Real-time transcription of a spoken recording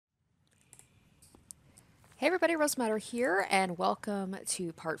Hey everybody, Rosematter here, and welcome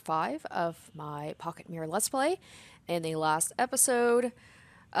to part 5 of my Pocket Mirror Let's Play. In the last episode,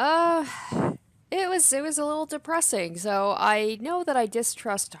 uh, it was a little depressing. So I know that I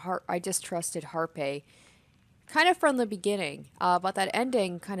distrusted Harpe kind of from the beginning, but that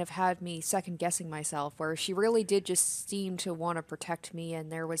ending kind of had me second guessing myself, where she really did just seem to want to protect me,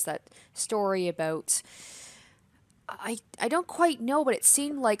 and there was that story about. I don't quite know, but it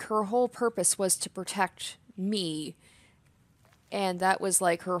seemed like her whole purpose was to protect me, and that was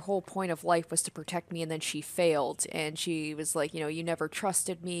like her whole point of life was to protect me, and then she failed, and she was like, you never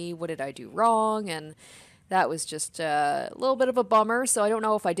trusted me, what did I do wrong? And that was just a little bit of a bummer. So I don't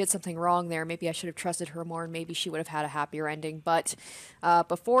know if I did something wrong there. Maybe I should have trusted her more, and maybe she would have had a happier ending. But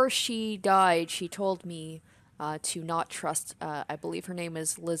before she died, she told me to not trust, I believe her name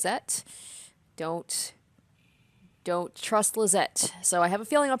is Lisette. Don't trust Lisette. So I have a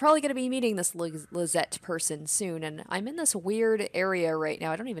feeling I'm probably going to be meeting this Lisette person soon, and I'm in this weird area right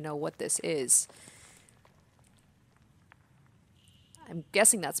now. I don't even know what this is. I'm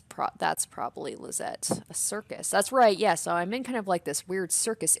guessing that's probably Lisette. A circus. That's right, yeah, so I'm in kind of like this weird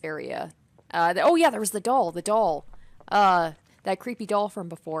circus area. Oh yeah, there was the doll. That creepy doll from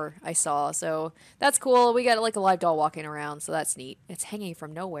before I saw, so that's cool. We got like a live doll walking around, so that's neat. It's hanging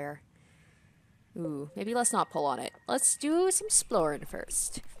from nowhere. Ooh, maybe let's not pull on it. Let's do some exploring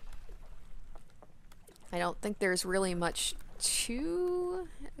first. I don't think there's really much to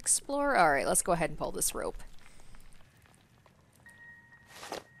explore. Alright, let's go ahead and pull this rope.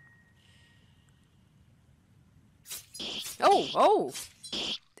 Oh!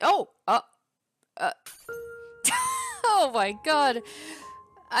 Oh! Oh my god!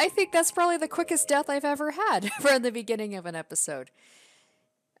 I think that's probably the quickest death I've ever had from the beginning of an episode.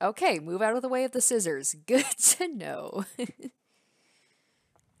 Okay, move out of the way of the scissors. Good to know.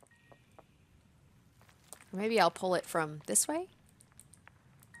 Maybe I'll pull it from this way?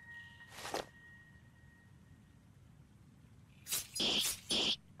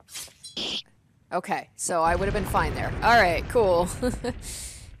 Okay, so I would have been fine there. Alright, cool.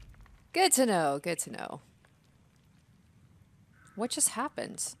 Good to know, good to know. What just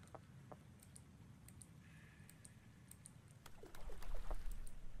happened?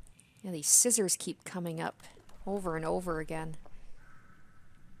 Yeah, these scissors keep coming up over and over again.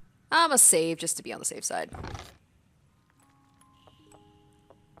 I'm gonna save just to be on the safe side.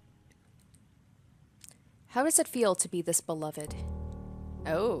 How does it feel to be this beloved?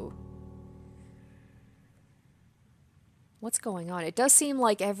 Oh. What's going on? It does seem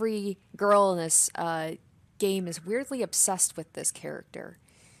like every girl in this game is weirdly obsessed with this character.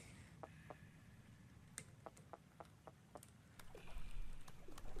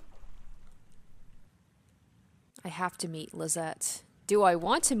 I have to meet Lisette. Do I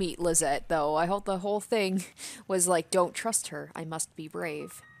want to meet Lisette, though? I hope the whole thing was like, don't trust her. I must be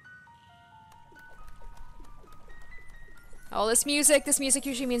brave. Oh, this music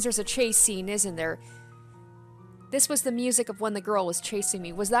usually means there's a chase scene, isn't there? This was the music of when the girl was chasing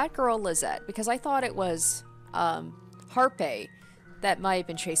me. Was that girl Lisette? Because I thought it was, Harpe that might have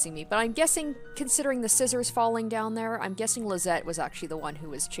been chasing me. But I'm guessing, considering the scissors falling down there, I'm guessing Lisette was actually the one who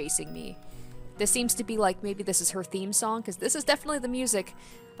was chasing me. This seems to be like, maybe this is her theme song, because this is definitely the music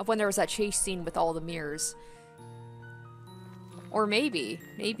of when there was that chase scene with all the mirrors. Or maybe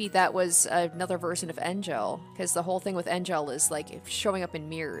that was another version of Angel, because the whole thing with Angel is like showing up in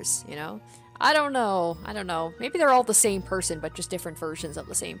mirrors, you know? I don't know. Maybe they're all the same person, but just different versions of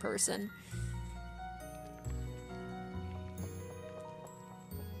the same person.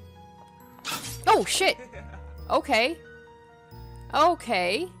 Oh, shit! Okay.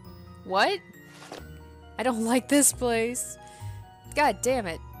 Okay. What? I don't like this place. God damn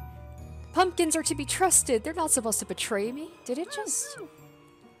it. Pumpkins are to be trusted. They're not supposed to betray me. Did it just...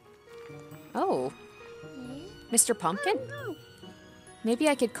 Oh. Mr. Pumpkin? Maybe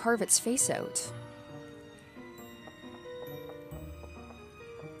I could carve its face out.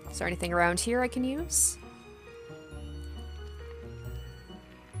 Is there anything around here I can use?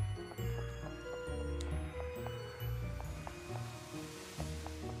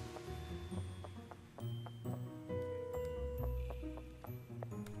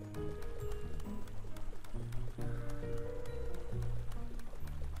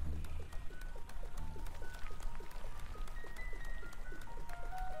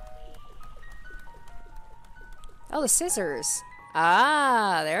 Oh, the scissors.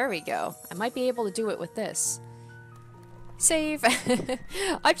 Ah, there we go. I might be able to do it with this. Save.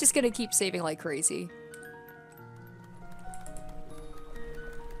 I'm just gonna keep saving like crazy.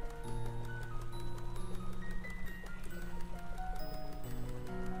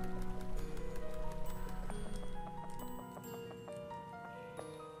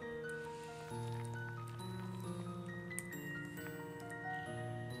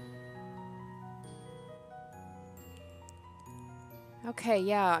 Okay,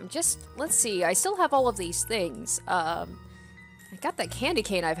 yeah, I'm just... Let's see, I still have all of these things. I got that candy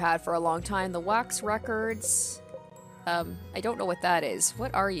cane I've had for a long time, the wax records. I don't know what that is.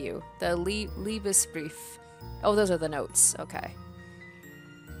 What are you? The Liebesbrief. Oh, those are the notes. Okay.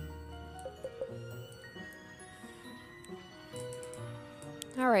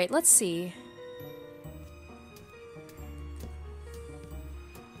 Alright, let's see.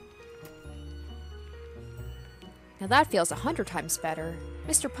 Now that feels 100 times better.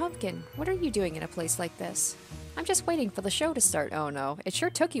 Mr. Pumpkin, what are you doing in a place like this? I'm just waiting for the show to start. Oh no, it sure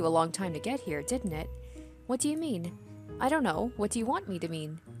took you a long time to get here, didn't it? What do you mean? I don't know. What do you want me to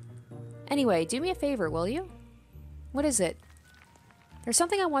mean? Anyway, do me a favor, will you? What is it? There's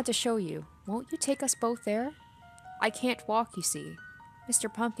something I want to show you. Won't you take us both there? I can't walk, you see.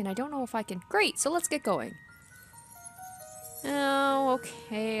 Mr. Pumpkin, I don't know if I can... Great, so let's get going. Oh,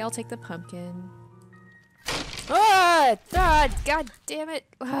 okay, I'll take the pumpkin. God damn it.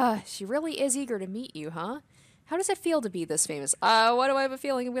 She really is eager to meet you, huh? How does it feel to be this famous? Why do I have a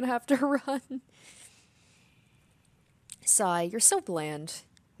feeling I'm gonna have to run? Sigh, you're so bland.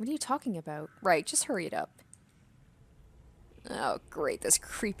 What are you talking about? Right, just hurry it up. Oh, great, this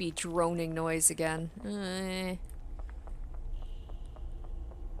creepy droning noise again.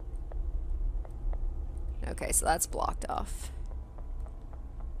 Okay, so that's blocked off.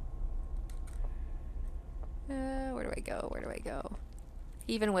 Where do I go? Where do I go?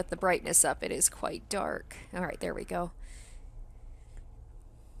 Even with the brightness up, it is quite dark. Alright, there we go.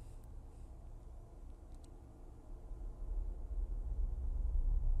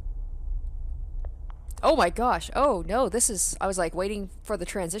 Oh my gosh. Oh no, this is... I was like waiting for the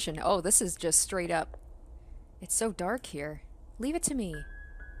transition. Oh, this is just straight up. It's so dark here. Leave it to me.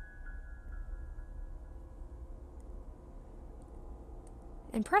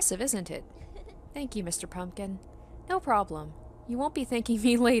 Impressive, isn't it? Thank you, Mr. Pumpkin. No problem. You won't be thanking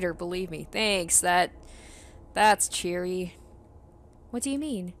me later, believe me. Thanks, that's cheery. What do you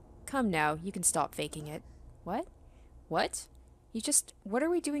mean? Come now, you can stop faking it. What? What? What are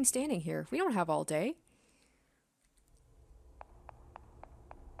we doing standing here? We don't have all day.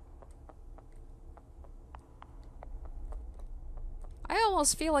 I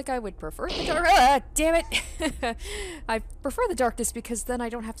almost feel like I would prefer the dark. Damn it! I prefer the darkness because then I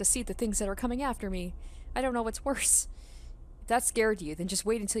don't have to see the things that are coming after me. I don't know what's worse. If that scared you, then just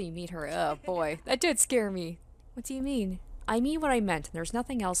wait until you meet her. Oh boy, that did scare me. What do you mean? I mean what I meant, and there's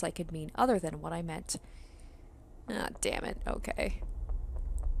nothing else I could mean other than what I meant. Ah, damn it. Okay.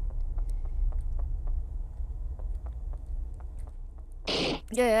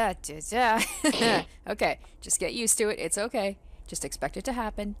 Yeah. Okay, just get used to it. It's okay. Just expect it to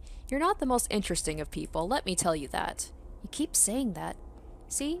happen. You're not the most interesting of people, let me tell you that. You keep saying that.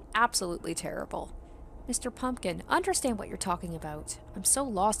 See? Absolutely terrible. Mr. Pumpkin, understand what you're talking about. I'm so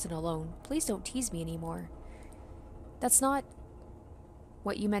lost and alone. Please don't tease me anymore. That's not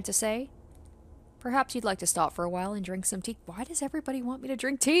what you meant to say? Perhaps you'd like to stop for a while and drink some tea. Why does everybody want me to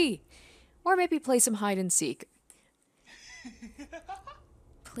drink tea? Or maybe play some hide and seek.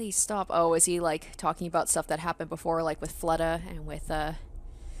 Please stop. Oh, is he like talking about stuff that happened before, like with Fleta and with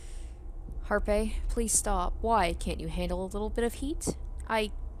Harpe? Please stop. Why? Can't you handle a little bit of heat?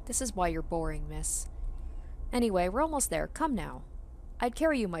 This is why you're boring, miss. Anyway, we're almost there. Come now. I'd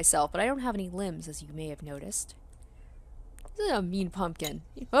carry you myself, but I don't have any limbs, as you may have noticed. This is a mean pumpkin.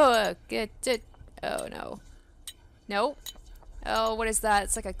 Oh, get it. Oh, no. No. Oh, what is that?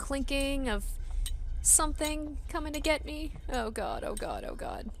 It's like a clinking of something coming to get me. Oh god, oh god, oh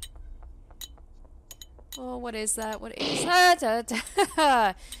god. Oh, what is that? What is that?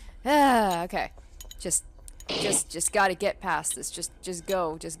 Okay. Just gotta get past this. Just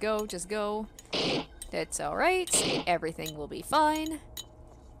go. It's alright. Everything will be fine.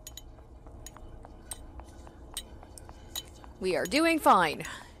 We are doing fine.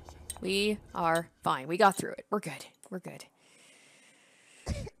 We are fine. We got through it. We're good. We're good.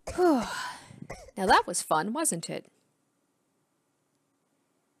 Now that was fun, wasn't it?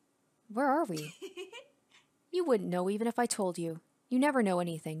 Where are we? You wouldn't know even if I told you. You never know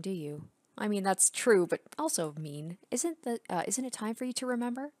anything, do you? I mean, that's true, but also mean. Isn't it time for you to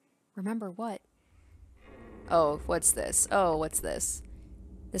remember? Remember what? Oh, what's this? Oh, what's this?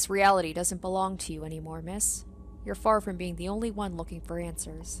 This reality doesn't belong to you anymore, miss. You're far from being the only one looking for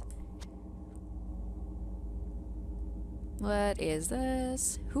answers. What is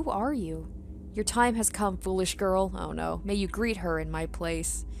this? Who are you? Your time has come, foolish girl. Oh no. May you greet her in my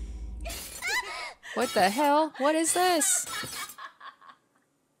place. What the hell? What is this?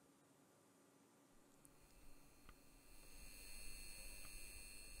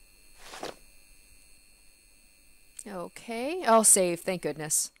 Okay. I'll save, thank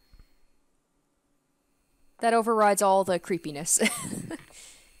goodness. That overrides all the creepiness.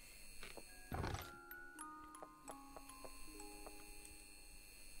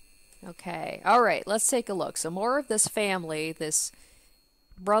 Okay, alright, let's take a look. So more of this family, this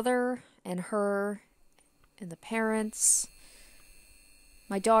brother and her and the parents.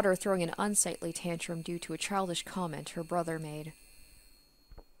 My daughter throwing an unsightly tantrum due to a childish comment her brother made.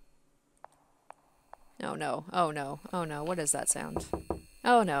 Oh no, oh no, oh no, what is that sound?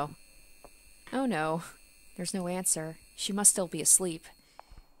 Oh no, oh no. There's no answer. She must still be asleep.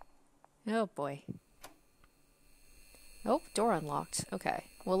 Oh boy. Oh, door unlocked. Okay.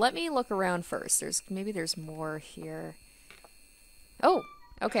 Well, let me look around first. Maybe there's more here. Oh,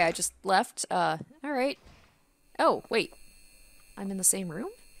 okay, I just left. Alright. Oh, wait. I'm in the same room?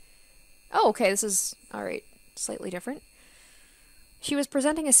 Oh, okay, this is, alright, slightly different. She was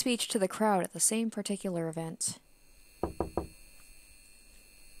presenting a speech to the crowd at the same particular event.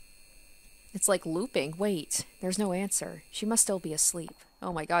 It's like looping. Wait, there's no answer. She must still be asleep.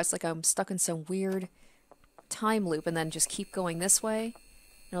 Oh my god, it's like I'm stuck in some weird time loop and then just keep going this way.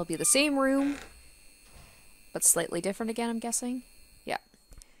 It'll be the same room, but slightly different again, I'm guessing. Yeah.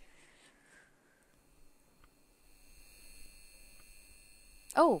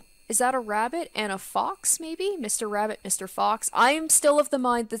 Oh, is that a rabbit and a fox, maybe? Mr. Rabbit, Mr. Fox. I'm still of the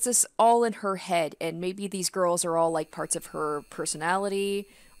mind that this is all in her head, and maybe these girls are all like parts of her personality,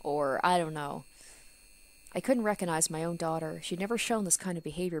 or I don't know. I couldn't recognize my own daughter. She'd never shown this kind of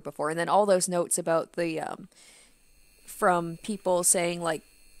behavior before. And then all those notes about the, from people saying, like,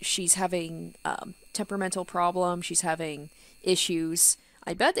 she's having temperamental problems, she's having issues.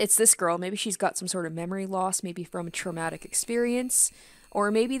 I bet it's this girl. Maybe she's got some sort of memory loss, maybe from a traumatic experience.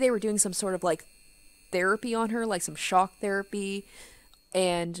 Or maybe they were doing some sort of, like, therapy on her, like some shock therapy.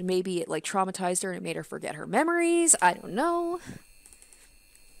 And maybe it, like, traumatized her and it made her forget her memories. I don't know.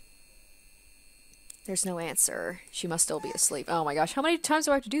 There's no answer. She must still be asleep. Oh my gosh, how many times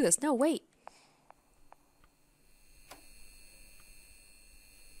do I have to do this? No, wait.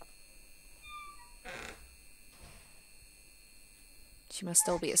 She must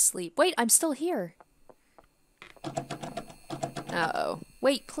still be asleep. Wait, I'm still here. Uh-oh.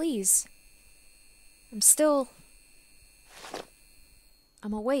 Wait, please. I'm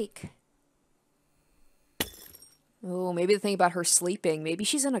awake. Oh, maybe the thing about her sleeping. Maybe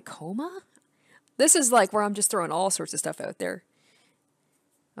she's in a coma? This is like where I'm just throwing all sorts of stuff out there.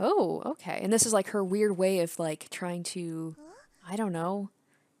 Oh, okay. And this is like her weird way of like trying to, I don't know,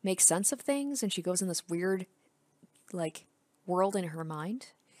 make sense of things. And she goes in this weird, like, world in her mind.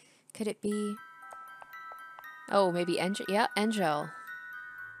 Could it be... Oh, maybe Angel? Yeah, Angel.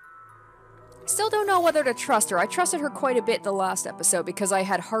 Still don't know whether to trust her. I trusted her quite a bit the last episode because I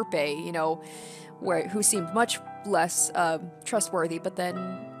had Harpe, you know, who seemed much less trustworthy, but then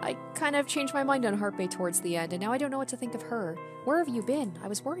I kind of changed my mind on Harpe towards the end, and now I don't know what to think of her. Where have you been? I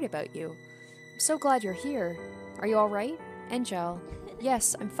was worried about you. I'm so glad you're here. Are you alright? Angel.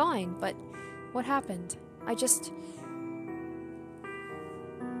 Yes, I'm fine, but what happened?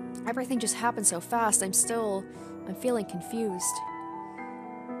 Everything just happened so fast, I'm feeling confused.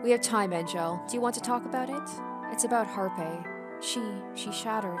 We have time, Angel. Do you want to talk about it? It's about Harpe. She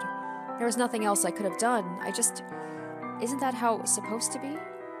shattered. There was nothing else I could have done. Isn't that how it was supposed to be?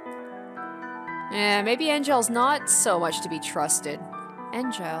 Yeah, maybe Angel's not so much to be trusted.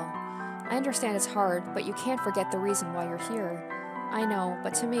 Angel, I understand it's hard, but you can't forget the reason why you're here. I know,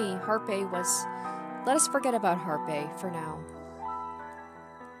 but to me, Harpe was... Let us forget about Harpe for now.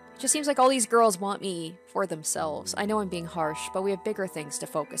 It just seems like all these girls want me for themselves. I know I'm being harsh, but we have bigger things to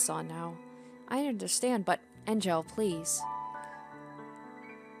focus on now. I understand, but Angel, please.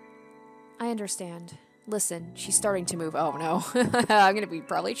 I understand. Listen, she's starting to move. Oh no. I'm gonna be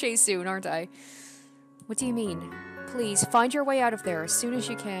probably chased soon, aren't I? What do you mean? Please, find your way out of there as soon as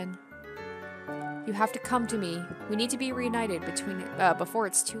you can. You have to come to me. We need to be reunited before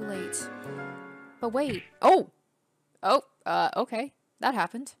it's too late. But wait. Oh! Oh, okay. That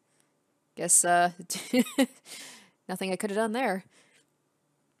happened. Guess, nothing I could have done there.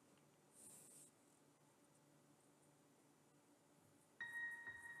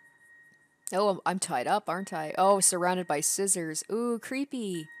 Oh, I'm tied up, aren't I? Oh, surrounded by scissors. Ooh,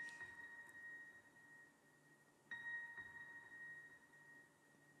 creepy.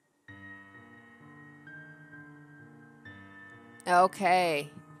 Okay.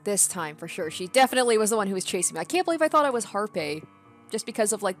 This time, for sure. She definitely was the one who was chasing me. I can't believe I thought I was Harpe. Just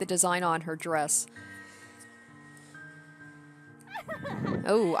because of, like, the design on her dress.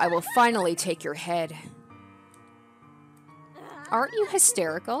 Oh, I will finally take your head. Aren't you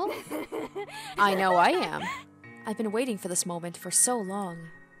hysterical? I know I am. I've been waiting for this moment for so long.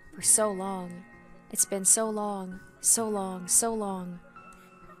 For so long. It's been so long. So long. So long.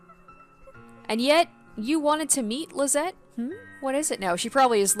 And yet, you wanted to meet Lisette? What is it now? She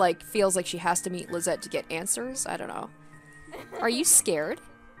probably is like, feels like she has to meet Lisette to get answers. I don't know. Are you scared?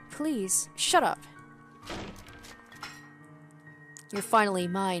 Please, shut up. You're finally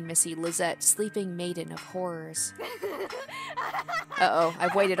mine, Missy Lisette, sleeping maiden of horrors. Uh-oh,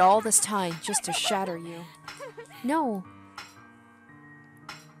 I've waited all this time just to shatter you. No.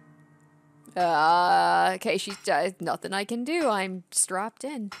 Okay, she's nothing I can do. I'm strapped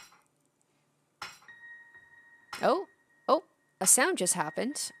in. Oh, a sound just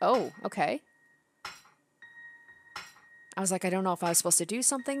happened. Oh, okay. I was like, I don't know if I was supposed to do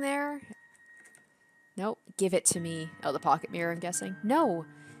something there. Nope, give it to me. Oh, the pocket mirror, I'm guessing. No.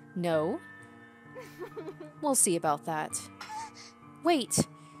 No. We'll see about that. Wait.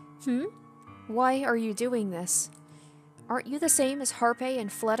 Why are you doing this? Aren't you the same as Harpe and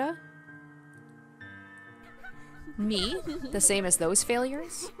Fleta? Me? The same as those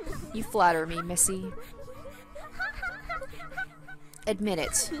failures? You flatter me, Missy. Admit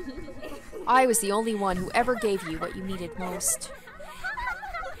it. I was the only one who ever gave you what you needed most.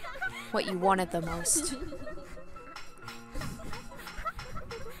 What you wanted the most.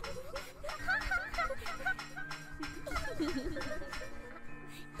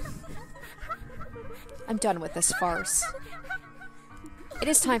 I'm done with this farce. It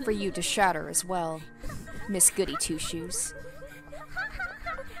is time for you to shatter as well, Miss Goody Two-Shoes.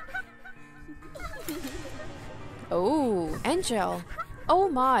 Oh, Angel. Oh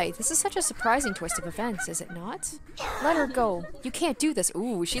my, this is such a surprising twist of events, is it not? Let her go. You can't do this.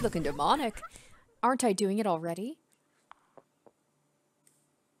 Ooh, is she looking demonic? Aren't I doing it already?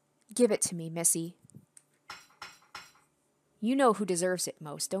 Give it to me, Missy. You know who deserves it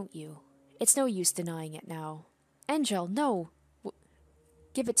most, don't you? It's no use denying it now. Angel, no.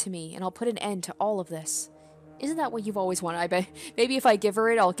 Give it to me, and I'll put an end to all of this. Isn't that what you've always wanted? I bet maybe if I give her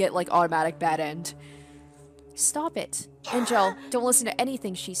it, I'll get, like, automatic bad end. Stop it. Angel, don't listen to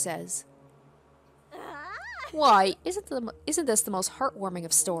anything she says. Why, isn't this the most heartwarming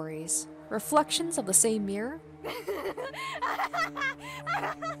of stories? Reflections of the same mirror?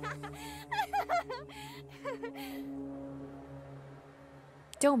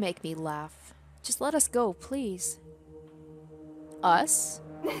 Don't make me laugh. Just let us go, please. Us?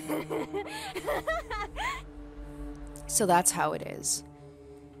 So that's how it is.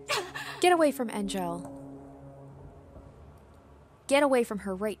 Get away from Angel. Get away from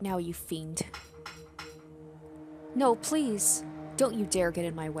her right now, you fiend. No, please. Don't you dare get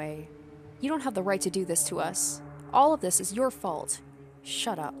in my way. You don't have the right to do this to us. All of this is your fault.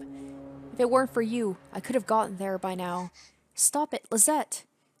 Shut up. If it weren't for you, I could have gotten there by now. Stop it, Lisette.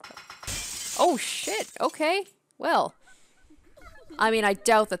 Oh, shit. Okay. Well. I mean, I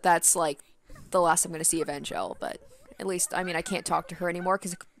doubt that that's, like, the last I'm going to see of Angel, but at least, I mean, I can't talk to her anymore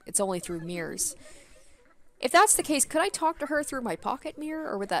because it's only through mirrors. If that's the case, could I talk to her through my pocket mirror,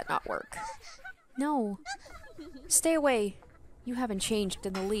 or would that not work? No. Stay away. You haven't changed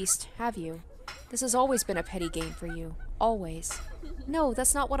in the least, have you? This has always been a petty game for you. Always. No,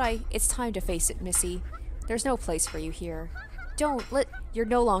 that's not what It's time to face it, Missy. There's no place for you here. You're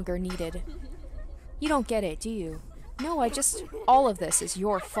no longer needed. You don't get it, do you? No, all of this is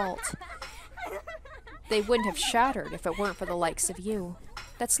your fault. They wouldn't have shattered if it weren't for the likes of you.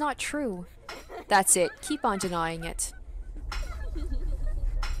 That's not true. That's it. Keep on denying it.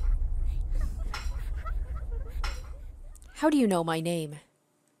 How do you know my name?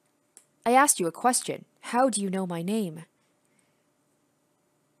 I asked you a question. How do you know my name?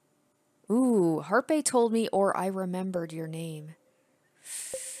 Ooh, Harpe told me, or I remembered your name.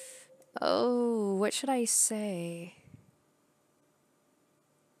 Oh, what should I say?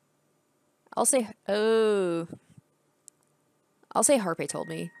 I'll say Harpe told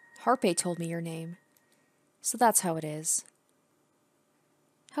me. Harpe told me your name. So that's how it is.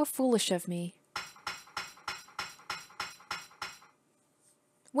 How foolish of me.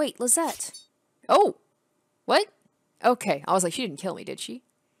 Wait, Lisette. Oh! What? Okay, I was like, she didn't kill me, did she?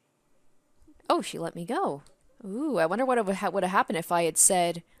 Oh, she let me go. Ooh, I wonder what would have happened if I had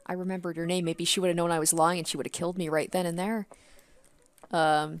said, I remembered your name. Maybe she would have known I was lying and she would have killed me right then and there.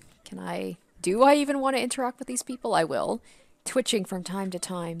 Do I even want to interact with these people? I will. Twitching from time to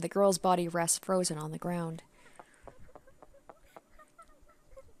time, the girl's body rests frozen on the ground.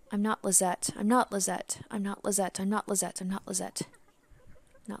 I'm not Lisette. I'm not Lisette. I'm not Lisette. I'm not Lisette. I'm not Lisette.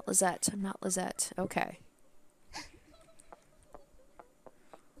 Not Lisette. I'm not Lisette. Okay.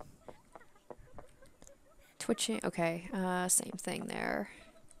 Twitching. Okay. Same thing there.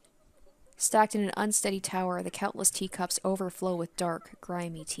 Stacked in an unsteady tower, the countless teacups overflow with dark,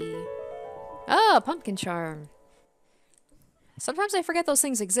 grimy tea. Ah, pumpkin charm. Sometimes I forget those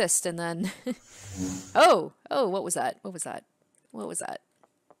things exist, and then... oh! Oh, what was that? What was that? What was that?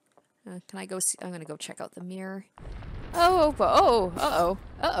 Can I go see... I'm gonna go check out the mirror. Oh, uh-oh,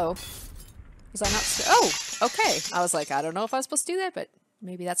 uh-oh. Was I not... oh, okay. I was like, I don't know if I was supposed to do that, but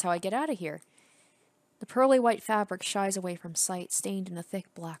maybe that's how I get out of here. The pearly white fabric shies away from sight, stained in a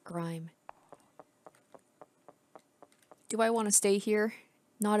thick black grime. Do I want to stay here?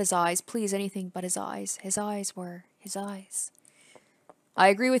 Not his eyes, please, anything but his eyes. His eyes were his eyes. I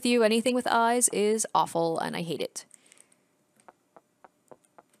agree with you, anything with eyes is awful, and I hate it.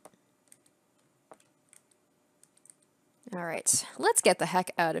 Alright, let's get the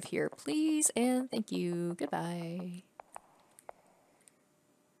heck out of here, please, and thank you. Goodbye.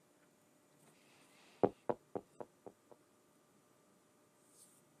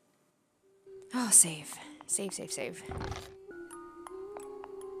 Oh, save. Save, save, save.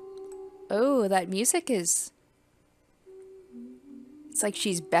 Oh, that music is... it's like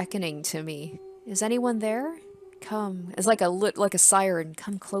she's beckoning to me. Is anyone there? Come. It's like a siren.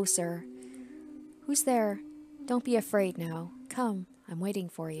 Come closer. Who's there? Don't be afraid now. Come. I'm waiting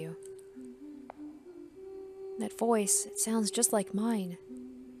for you. That voice, it sounds just like mine.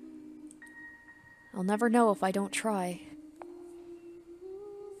 I'll never know if I don't try.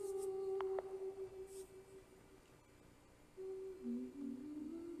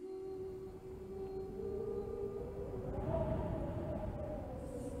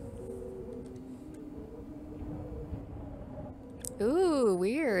 Ooh,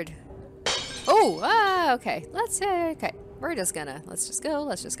 weird. Oh, okay. Okay. We're just gonna, let's just go.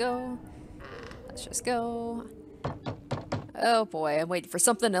 Let's just go. Oh boy, I'm waiting for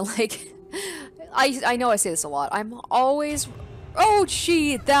something to like, I know I say this a lot. I'm always, oh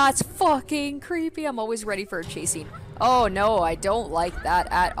gee, that's fucking creepy. I'm always ready for a chase scene. Oh no, I don't like that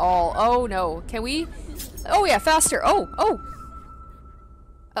at all. Oh no, can we? Oh yeah, faster. Oh.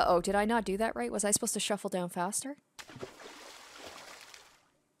 Uh-oh, did I not do that right? Was I supposed to shuffle down faster?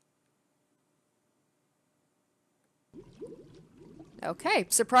 Okay,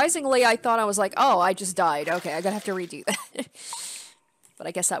 surprisingly, I thought I was like, oh, I just died. Okay, I'm gonna have to redo that. But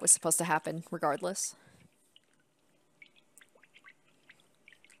I guess that was supposed to happen regardless.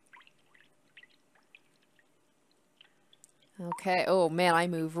 Okay, oh man, I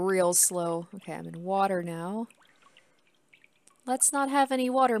move real slow. Okay, I'm in water now. Let's not have any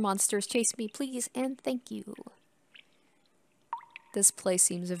water monsters chase me, please, and thank you. This place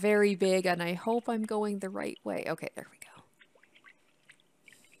seems very big, and I hope I'm going the right way. Okay, there we go.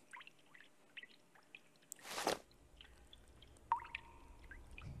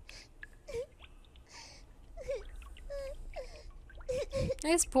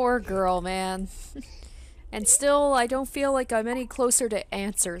 This poor girl, man. And still, I don't feel like I'm any closer to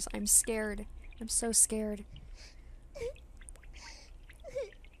answers. I'm scared. I'm so scared.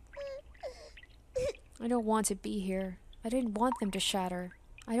 I don't want to be here. I didn't want them to shatter.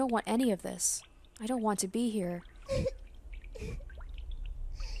 I don't want any of this. I don't want to be here.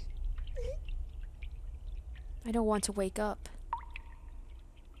 I don't want to wake up.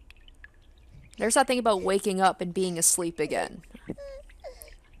 There's that thing about waking up and being asleep again.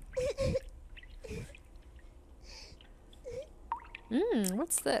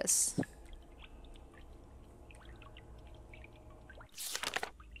 What's this?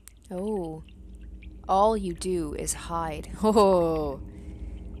 Oh. All you do is hide. Oh.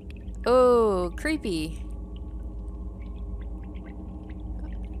 Oh, creepy.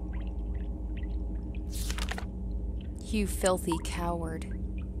 You filthy coward.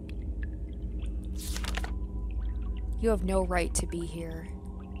 You have no right to be here.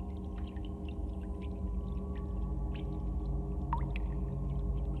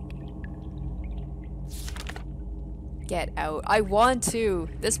 Get out. I want to.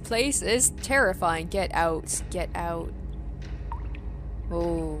 This place is terrifying. Get out. Get out.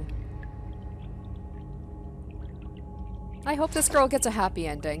 Oh. I hope this girl gets a happy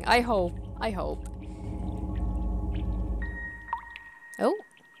ending. I hope. I hope. Oh.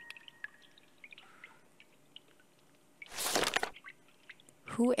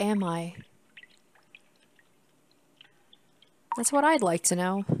 Who am I? That's what I'd like to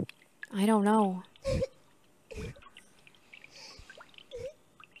know. I don't know.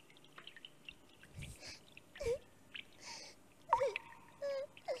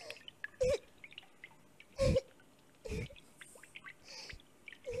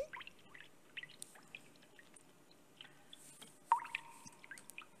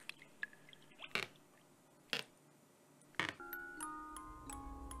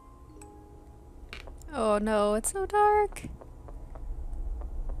 Oh no, it's so dark.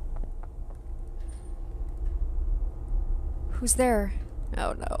 Who's there?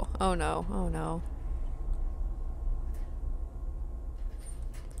 Oh no, oh no, oh no.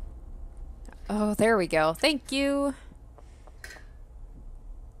 Oh, there we go. Thank you.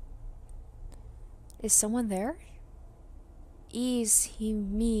 Is someone there? Ease, he,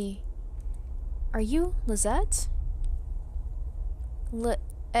 me. Are you Lisette?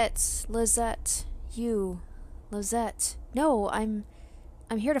 Lisette. You. Lisette. No, I'm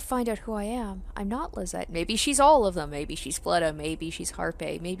here to find out who I am. I'm not Lisette. Maybe she's all of them. Maybe she's Fleta. Maybe she's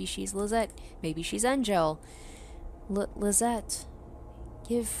Harpe. Maybe she's Lisette. Maybe she's Angel. Lisette.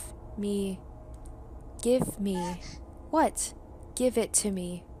 Give me. Give me. What? Give it to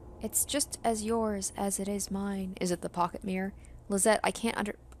me. It's just as yours as it is mine. Is it the pocket mirror? Lisette, I can't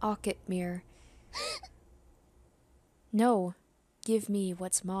pocket mirror. No. Give me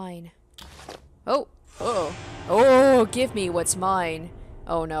what's mine. Oh. Oh. Oh, give me what's mine.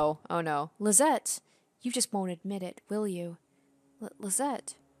 Oh no. Oh no. Lisette, you just won't admit it, will you?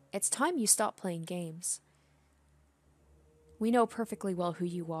 Lisette, it's time you stop playing games. We know perfectly well who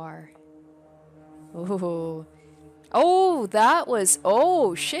you are. Oh. Oh, that was...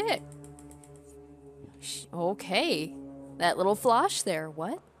 Oh, shit. Okay. That little flash there.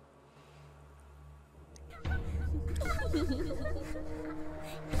 What?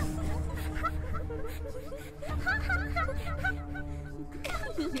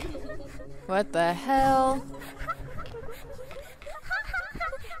 What the hell?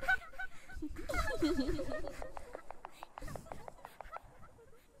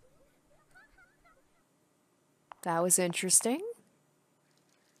 That was interesting.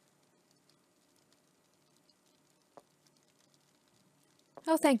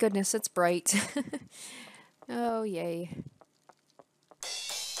 Oh, thank goodness, it's bright. Oh, yay.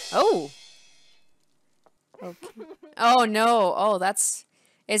 Oh! Okay. Oh, no. Oh, that's...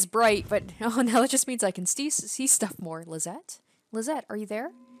 It's bright, but... Oh, now that just means I can see stuff more. Lisette? Lisette, are you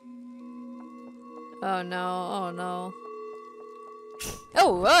there? Oh, no. Oh, no.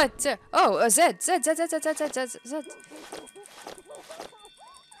 Oh, Zed.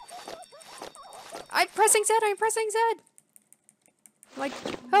 I'm pressing Z. Like,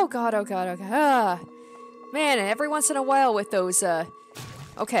 oh god. Ah. Man, and every once in a while with those,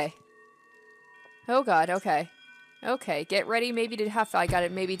 okay. Oh god, okay. Okay, get ready maybe to have, I gotta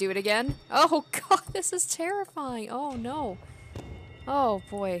maybe do it again. Oh god, this is terrifying. Oh no. Oh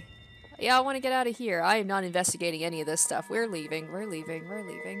boy. Yeah, I want to get out of here. I am not investigating any of this stuff. We're leaving.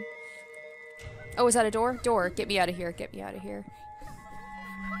 Oh, is that a door? Door. Get me out of here.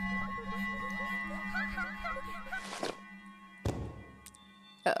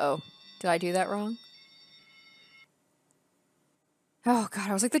 Uh-oh. Did I do that wrong? Oh god,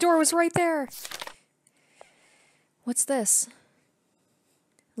 I was like, the door was right there! What's this?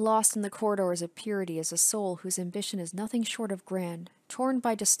 Lost in the corridors of purity is a soul whose ambition is nothing short of grand. Torn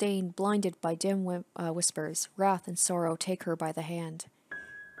by disdain, blinded by dim whispers, wrath and sorrow take her by the hand.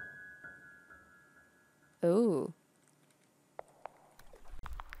 Ooh.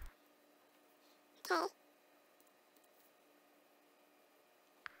 Oh.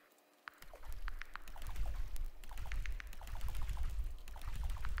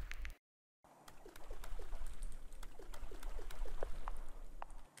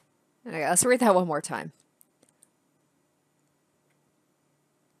 Okay, let's read that one more time.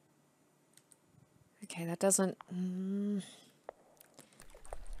 Okay, that doesn't...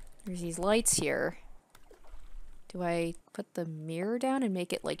 There's these lights here. Do I put the mirror down and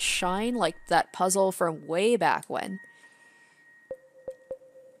make it, like, shine like that puzzle from way back when?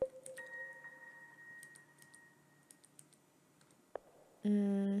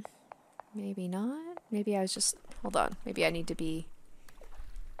 Maybe not. Maybe I was just... Hold on. Maybe I need to be...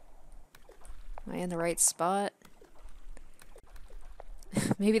 Am I in the right spot?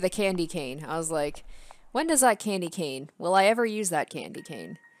 Maybe the candy cane. I was like, when does that candy cane? Will I ever use that candy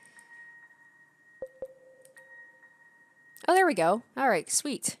cane? Oh, there we go. Alright,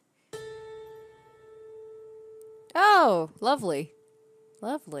 sweet. Oh, lovely.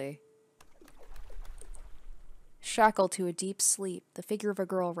 Lovely. Shackled to a deep sleep, the figure of a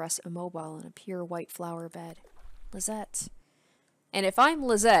girl rests immobile in a pure white flower bed. Lisette. And if I'm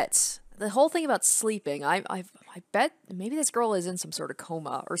Lisette, the whole thing about sleeping, I bet maybe this girl is in some sort of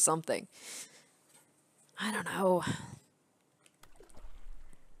coma or something. I don't know.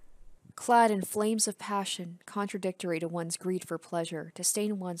 Clad in flames of passion, contradictory to one's greed for pleasure, to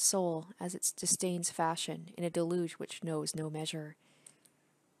stain one's soul as it disdains fashion, in a deluge which knows no measure.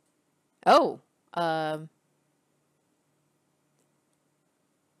 Oh, oh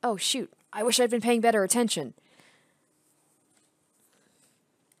shoot. I wish I'd been paying better attention.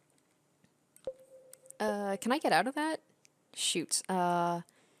 Can I get out of that? Shoot.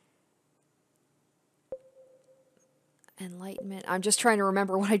 Enlightenment. I'm just trying to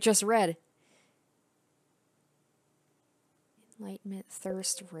remember what I just read. Enlightenment,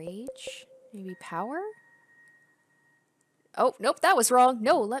 thirst, rage? Maybe power? Oh, nope, that was wrong.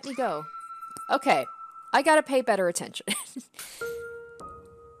 No, let me go. Okay, I gotta pay better attention.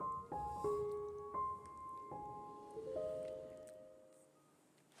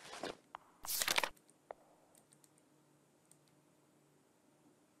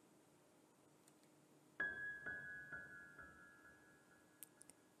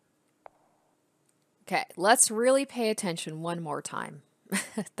 Okay, let's really pay attention one more time.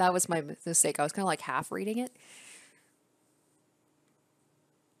 That was my mistake. I was kind of like half reading it.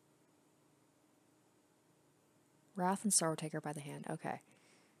 Wrath and sorrow take her by the hand. Okay.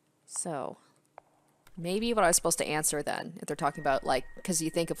 So, maybe what I was supposed to answer then, if they're talking about like, because you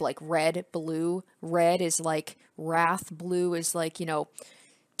think of like red, blue. Red is like wrath, blue is like, you know,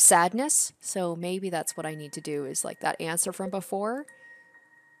 sadness. So maybe that's what I need to do is like that answer from before.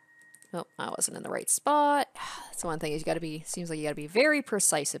 Oh, I wasn't in the right spot. That's one thing is you gotta be, seems like you gotta be very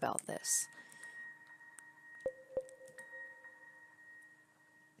precise about this.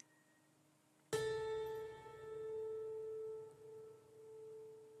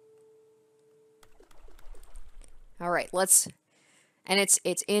 All right, let's, and it's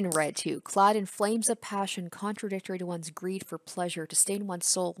in red too. Clad in flames of passion, contradictory to one's greed for pleasure, to stain one's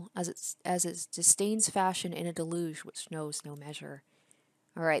soul as it disdains fashion in a deluge which knows no measure.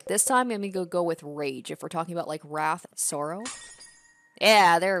 All right, this time I'm gonna go with rage. If we're talking about like wrath and sorrow.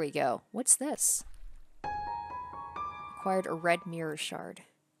 Yeah, there we go. What's this? Acquired a red mirror shard.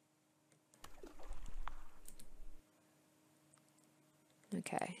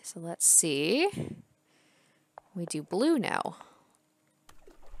 Okay, so let's see. We do blue now.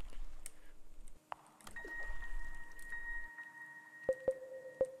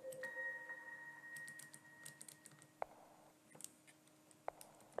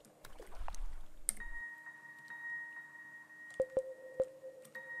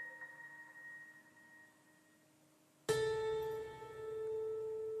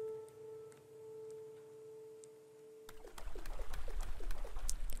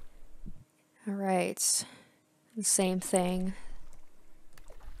 All right, the same thing.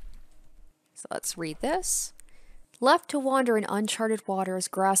 So let's read this. Left to wander in uncharted waters,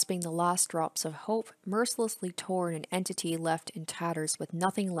 grasping the last drops of hope, mercilessly torn, an entity left in tatters with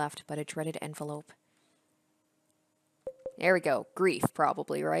nothing left but a dreaded envelope. There we go. Grief,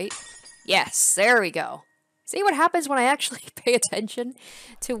 probably, right? Yes, there we go. See what happens when I actually pay attention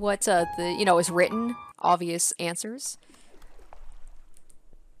to what is written? Obvious answers.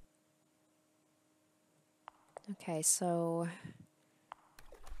 Okay, so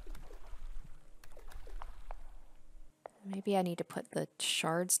maybe I need to put the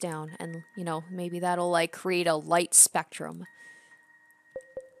shards down and, you know, maybe that'll like create a light spectrum.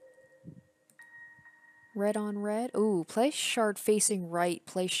 Red on red. Ooh, place shard facing right,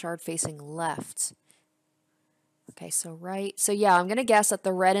 place shard facing left. Okay, so right. So yeah, I'm going to guess that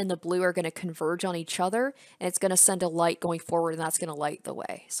the red and the blue are going to converge on each other, and it's going to send a light going forward, and that's going to light the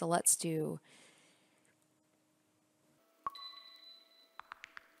way. So let's do...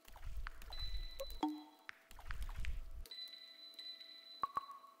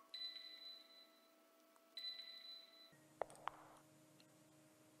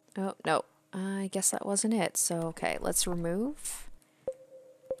 Oh, no. I guess that wasn't it. So, okay, let's remove.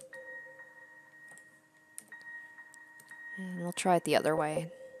 And we'll try it the other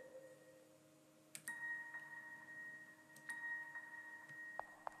way.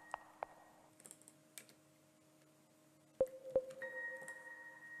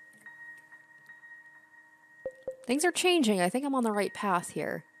 Things are changing. I think I'm on the right path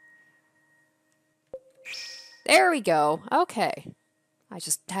here. There we go. Okay. I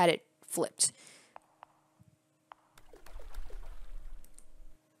just had it flipped.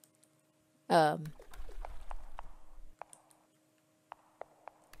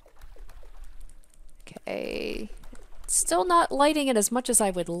 Okay. Still not lighting it as much as I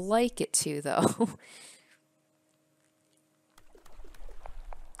would like it to, though.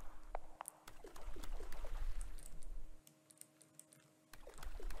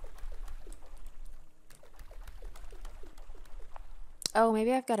 Oh,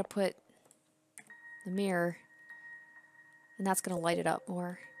 maybe I've got to put the mirror, and that's going to light it up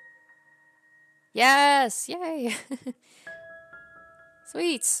more. Yes! Yay!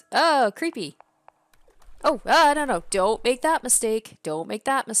 Sweet! Oh, creepy. Oh, no. Don't make that mistake. Don't make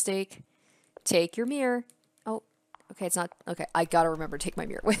that mistake. Take your mirror. Oh, okay, it's not. Okay, I gotta remember to take my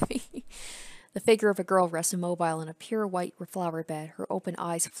mirror with me. The figure of a girl rests immobile in a pure white flower bed, her open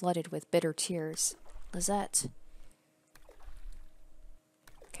eyes flooded with bitter tears. Lisette.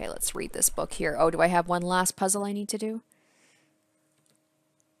 Okay, let's read this book here. Oh, do I have one last puzzle I need to do?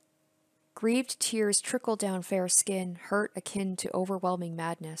 Grieved tears trickle down fair skin, hurt akin to overwhelming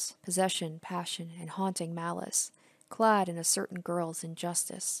madness, possession, passion, and haunting malice, clad in a certain girl's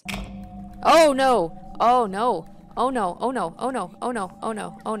injustice. Oh no! Oh no! Oh no! Oh no! Oh no! Oh no! Oh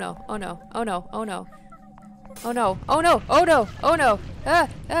no! Oh no! Oh no! Oh no! Oh no! Oh no! Oh no! Oh no! Oh no! Ah!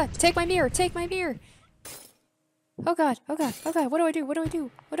 Ah! Take my mirror! Take my mirror! Oh god! Oh god! Oh god! What do I do? What do I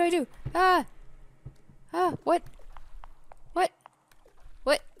do? What do I do? Ah! Ah! What? What?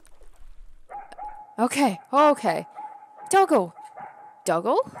 What? Okay. Okay. Doggo!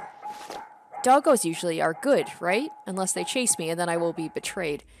 Doggo? Doggos usually are good, right? Unless they chase me and then I will be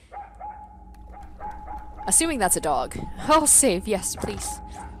betrayed. Assuming that's a dog. I'll save. Yes, please.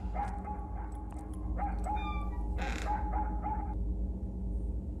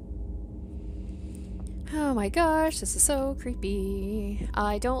 Oh my gosh, this is so creepy.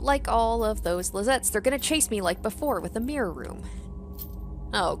 I don't like all of those Lisettes. They're gonna chase me like before with the mirror room.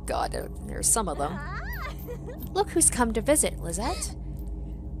 Oh god, there's some of them. Look who's come to visit, Lisette.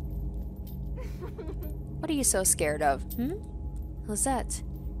 What are you so scared of, Lisette.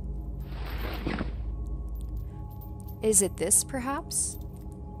 Is it this, perhaps?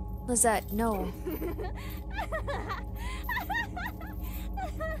 Lisette, no.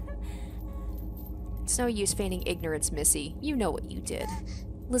 It's no use feigning ignorance, Missy. You know what you did.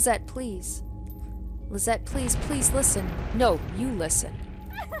 Lisette, please. Lisette, please, please listen. No, you listen.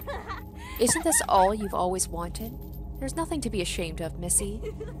 Isn't this all you've always wanted? There's nothing to be ashamed of, Missy.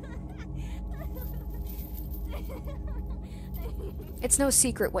 It's no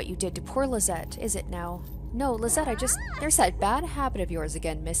secret what you did to poor Lisette, is it now? No, Lisette, there's that bad habit of yours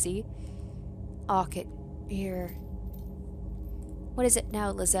again, Missy. Ocket, here. What is it now,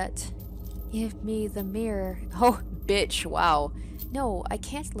 Lisette? Give me the mirror. Oh, bitch, wow. No, I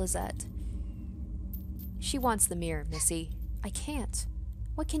can't, Lisette. She wants the mirror, Missy. I can't.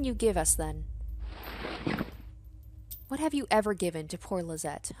 What can you give us, then? What have you ever given to poor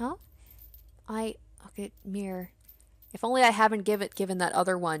Lisette, huh? Okay, mirror. If only I haven't given that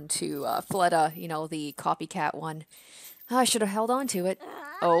other one to Fleta, you know, the copycat one. I should have held on to it.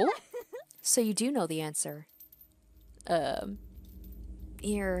 Oh? So you do know the answer.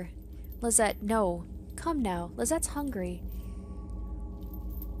 Here. Lisette, no. Come now. Lisette's hungry.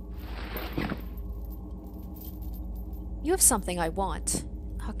 You have something I want.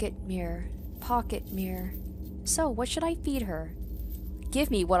 Pocket mirror. Pocket mirror. So, what should I feed her? Give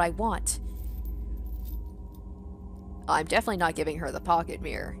me what I want. I'm definitely not giving her the pocket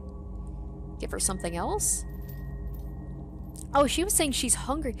mirror. Give her something else? Oh, she was saying she's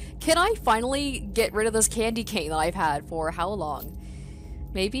hungry. Can I finally get rid of this candy cane that I've had for how long?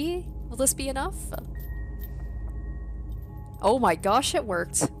 Maybe? Will this be enough? Oh my gosh, it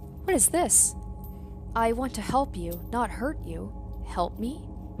worked. What is this? I want to help you, not hurt you. Help me?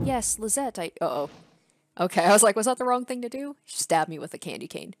 Yes, Lisette, Uh-oh. Okay, I was like, was that the wrong thing to do? She stabbed me with a candy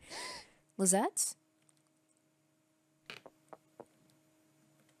cane. Lisette?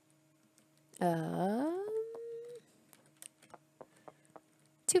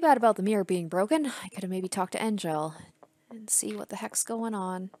 Too bad about the mirror being broken. I could have maybe talked to Angel and see what the heck's going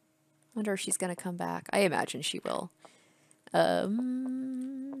on. Wonder if she's gonna come back. I imagine she will.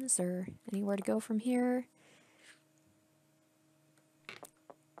 Is there anywhere to go from here?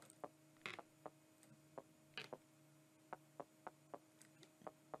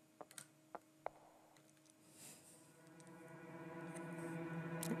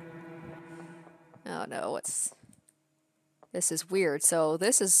 Oh no, this is weird. So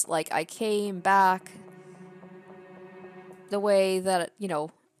this is like I came back the way that, you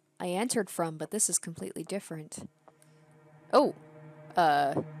know, I entered from, but this is completely different. Oh,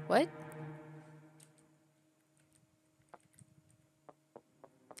 what?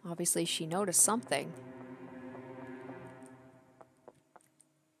 Obviously she noticed something.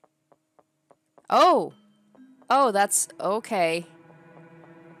 Oh! Oh, that's okay.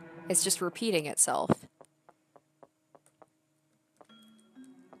 It's just repeating itself.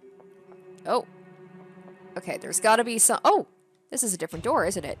 Oh. Okay, there's gotta be some— oh! This is a different door,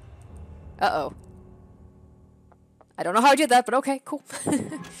 isn't it? Uh-oh. I don't know how I did that, but okay, cool.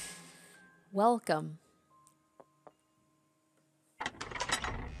 Welcome.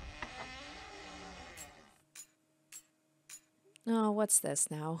 Oh, what's this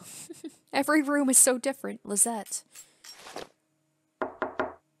now? Every room is so different. Lisette.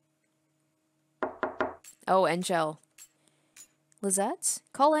 Oh, Angel. Lisette?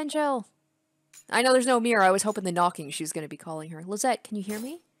 Call Angel. I know there's no mirror. I was hoping the knocking she was going to be calling her. Lisette, can you hear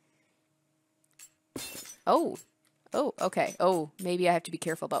me? Oh. Oh, okay. Oh, maybe I have to be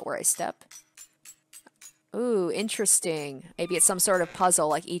careful about where I step. Ooh, interesting. Maybe it's some sort of puzzle,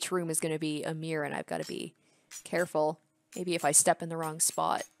 like each room is going to be a mirror and I've got to be careful. Maybe if I step in the wrong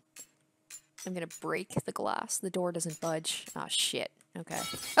spot, I'm going to break the glass. The door doesn't budge. Ah, shit. Okay.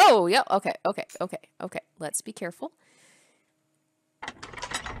 Oh, yeah. Okay, okay, okay, okay. Let's be careful.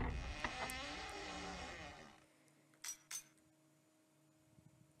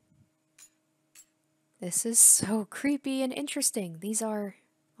 This is so creepy and interesting. These are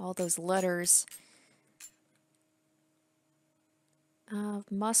all those letters.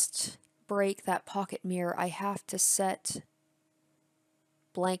 Must break that pocket mirror. I have to set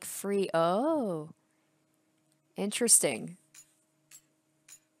blank free. Oh, interesting.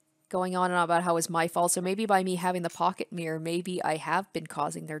 Going on and on about how it's my fault. So maybe by me having the pocket mirror, maybe I have been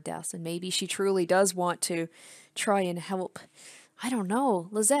causing their deaths. And maybe she truly does want to try and help. I don't know.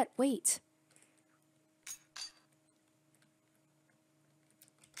 Lisette, wait.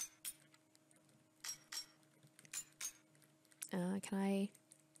 Can I...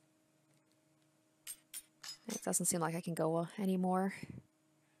 It doesn't seem like I can go anymore.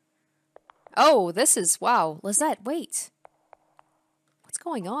 Oh, this is... Wow. Lisette, wait. What's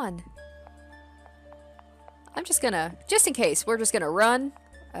going on? I'm just gonna... Just in case, we're just gonna run.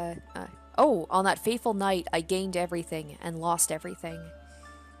 Oh, on that fateful night, I gained everything and lost everything.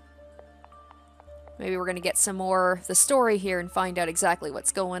 Maybe we're gonna get some more of the story here and find out exactly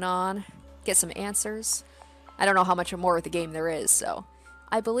what's going on. Get some answers. I don't know how much more of the game there is, so...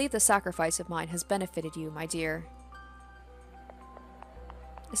 I believe the sacrifice of mine has benefited you, my dear.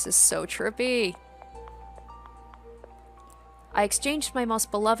 This is so trippy. I exchanged my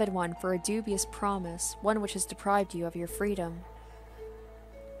most beloved one for a dubious promise, one which has deprived you of your freedom.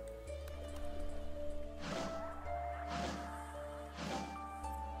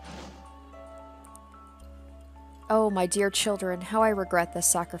 Oh, my dear children, how I regret this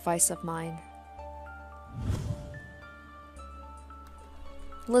sacrifice of mine.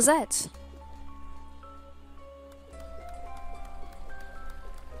 Lisette.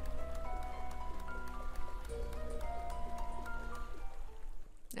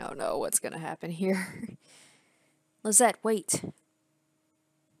 Oh no, what's gonna happen here? Lisette, wait.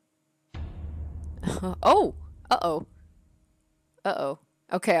 Oh! Uh-oh. Uh-oh.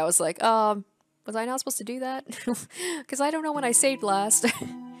 Okay, I was like, was I not supposed to do that? Because I don't know when I saved last.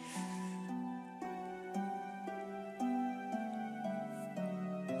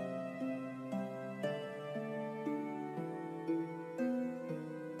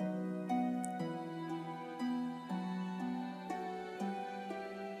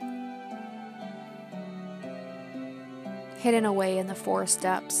 Hidden away in the forest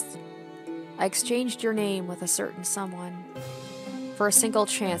depths, I exchanged your name with a certain someone for a single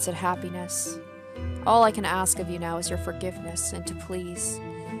chance at happiness. All I can ask of you now is your forgiveness and to please.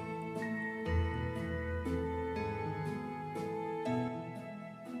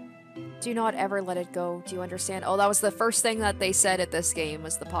 Do not ever let it go. Do you understand? Oh, that was the first thing that they said at this game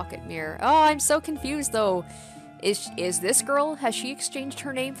was the pocket mirror. Oh, I'm so confused though. Is this girl, has she exchanged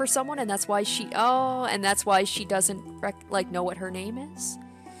her name for someone and that's why she, oh, and that's why she doesn't, like, know what her name is?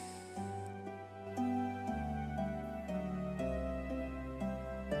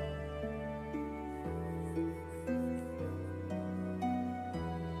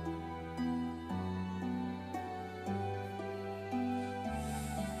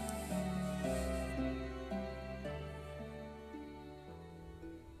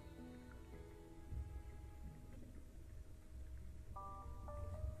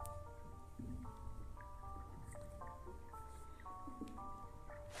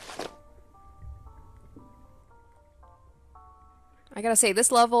 I gotta say,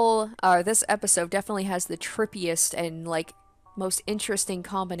 this level, this episode definitely has the trippiest and, like, most interesting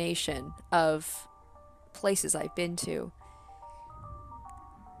combination of places I've been to.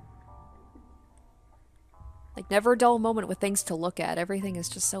 Like, never a dull moment with things to look at. Everything is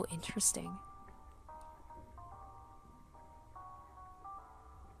just so interesting.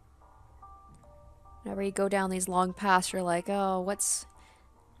 Whenever you go down these long paths, you're like, oh, what's...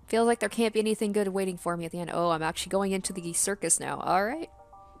 Feels like there can't be anything good waiting for me at the end. Oh, I'm actually going into the circus now. Alright.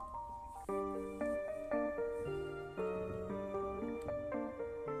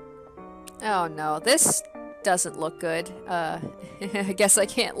 Oh no, this doesn't look good. I guess I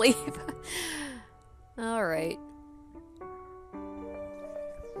can't leave. Alright.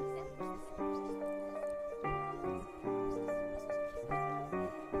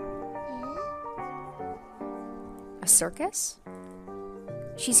 circus?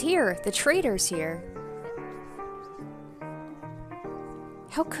 She's here. The traitor's here.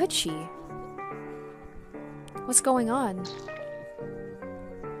 How could she? What's going on?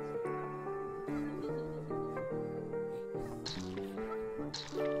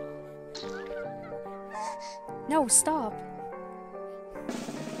 No, stop.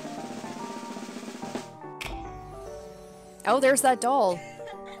 Oh, there's that doll.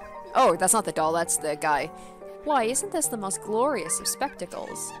 Oh, that's not the doll, that's the guy. Why, isn't this the most glorious of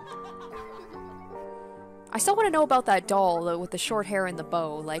spectacles? I still want to know about that doll though, with the short hair and the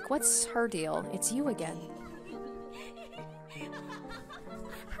bow. Like, what's her deal? It's you again.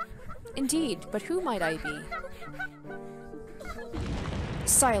 Indeed, but who might I be?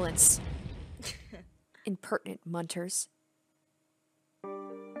 Silence. Impertinent munters.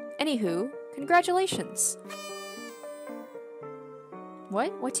 Anywho, congratulations.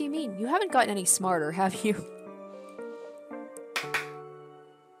 What? What do you mean? You haven't gotten any smarter, have you?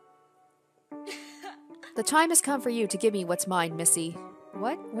 The time has come for you to give me what's mine, Missy.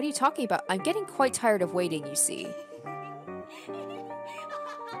 What? What are you talking about? I'm getting quite tired of waiting, you see.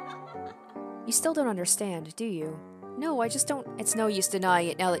 You still don't understand, do you? No, I just don't. It's no use denying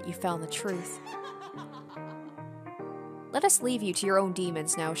it now that you found the truth. Let us leave you to your own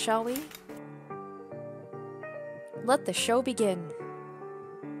demons now, shall we? Let the show begin.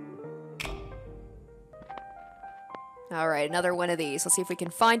 Alright, another one of these. Let's see if we can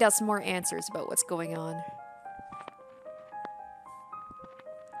find out some more answers about what's going on.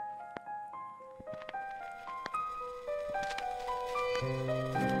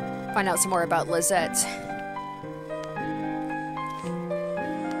 Find out some more about Lisette.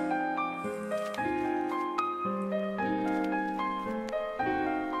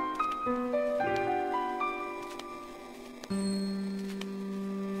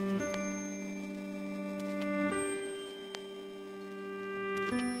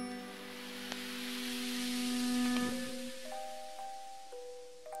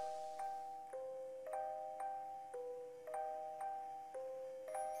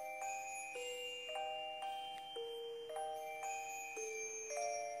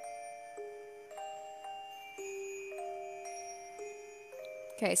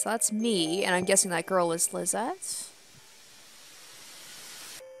 Okay, so that's me, and I'm guessing that girl is Lisette.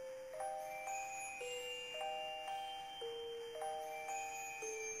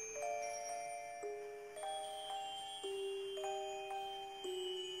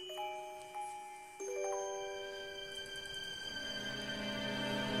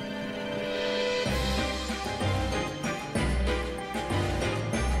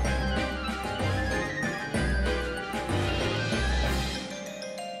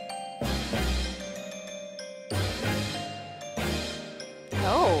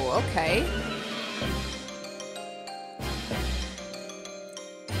 Oh, okay.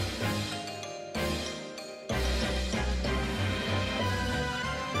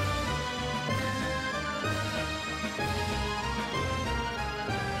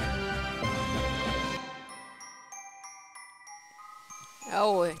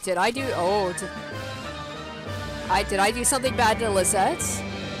 Oh, did I do? Oh, did I do something bad to Lisette?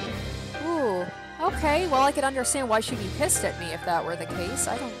 Ooh. Okay, well I could understand why she'd be pissed at me if that were the case.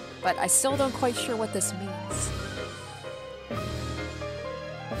 But I still don't quite sure what this means.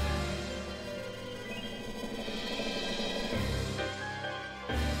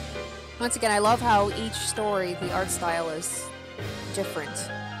 Once again, I love how each story, the art style is different.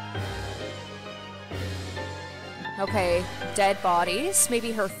 Okay, dead bodies.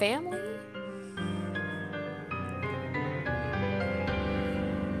 Maybe her family?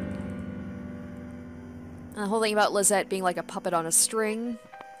 And the whole thing about Lisette being like a puppet on a string.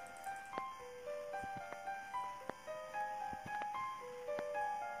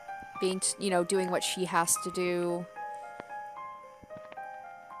 Being, you know, doing what she has to do.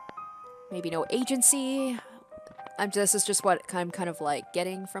 Maybe no agency. This is just what I'm kind of like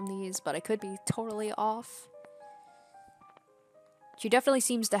getting from these, but I could be totally off. She definitely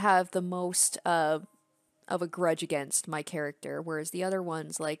seems to have the most of a grudge against my character, whereas the other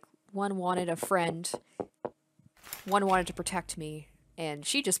ones, like, one wanted a friend, one wanted to protect me, and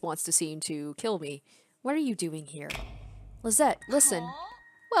she just wants to seem to kill me. What are you doing here? Lisette, listen.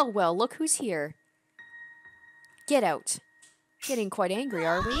 Well, well, look who's here. Get out. Getting quite angry,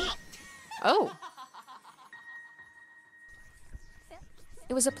 are we? Oh.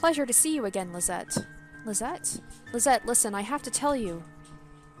 It was a pleasure to see you again, Lisette. Lisette? Lisette, listen, I have to tell you.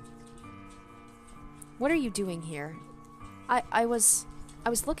 What are you doing here? I was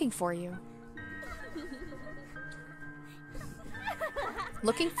looking for you.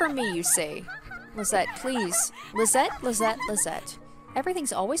 Looking for me, you say? Lisette, please. Lisette, Lisette, Lisette.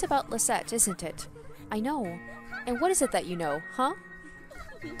 Everything's always about Lisette, isn't it? I know. And what is it that you know, huh?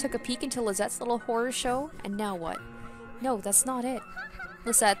 Took a peek into Lisette's little horror show, and now what? No, that's not it.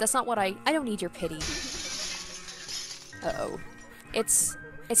 Lisette, that's not what I don't need your pity. Uh-oh. It's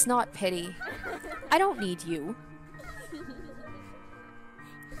not pity. I don't need you.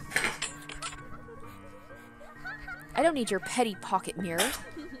 I don't need your petty pocket mirror.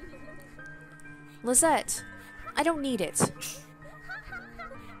 Lisette, I don't need it.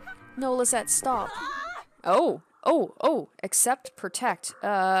 No, Lisette, stop. Oh, accept, protect. Do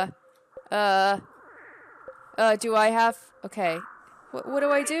I have... Okay. What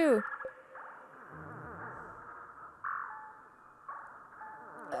do I do?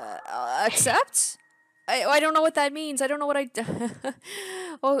 Accept? I don't know what that means. I don't know what I...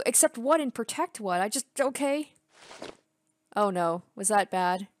 Oh, accept what and protect what? Okay. Oh no. Was that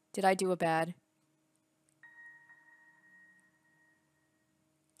bad? Did I do a bad?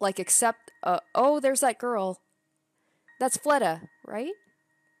 Like, accept... oh, there's that girl. That's Fleta, right?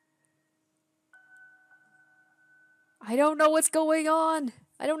 I don't know what's going on.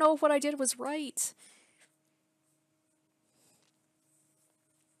 I don't know if what I did was right.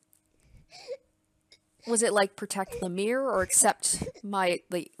 Was it like protect the mirror or accept my,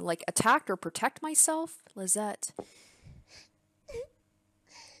 like attack or protect myself? Lisette.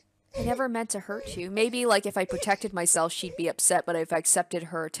 I never meant to hurt you. Maybe like if I protected myself, she'd be upset, but if I accepted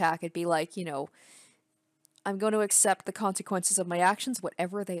her attack, it'd be like, you know, I'm going to accept the consequences of my actions,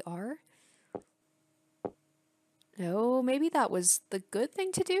 whatever they are. No, maybe that was the good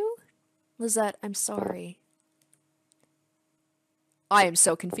thing to do? Lisette, I'm sorry. I am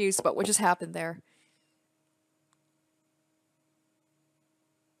so confused about what just happened there.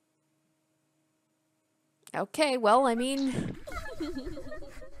 Okay, well, I mean...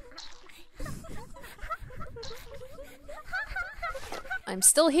 I'm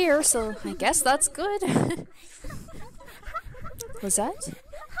still here, so I guess that's good. Lisette?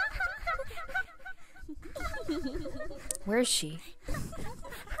 Where is she?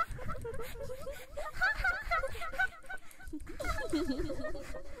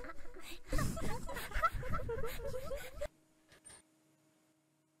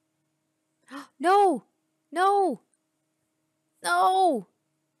 No! No! No!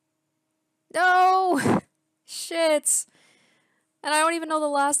 No! Shit! And I don't even know the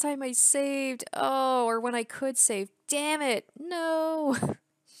last time I saved. Oh, or when I could save. Damn it! No!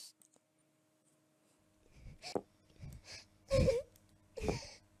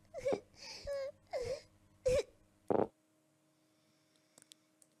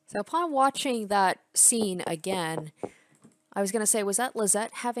 So upon watching that scene again, I was going to say, was that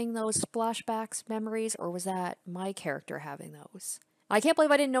Lisette having those flashbacks, memories, or was that my character having those? I can't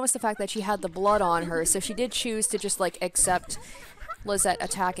believe I didn't notice the fact that she had the blood on her, so she did choose to just, like, accept Lisette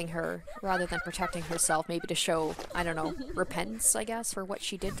attacking her rather than protecting herself, maybe to show, I don't know, repentance, I guess, for what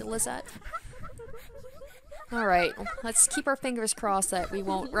she did to Lisette. Alright, let's keep our fingers crossed that we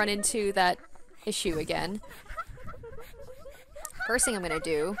won't run into that issue again. First thing I'm gonna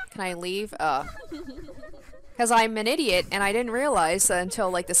do, can I leave? Because I'm an idiot, and I didn't realize until,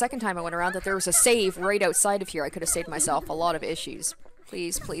 like, the second time I went around that there was a save right outside of here. I could have saved myself a lot of issues.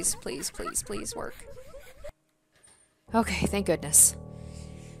 Please, please, please, please, please work. Okay, thank goodness.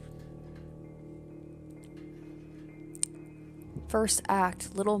 First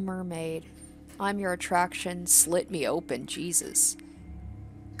act, Little Mermaid. I'm your attraction, slit me open, Jesus.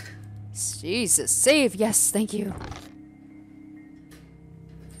 Jesus, save, yes, thank you.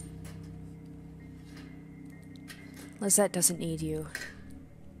 Lisette doesn't need you.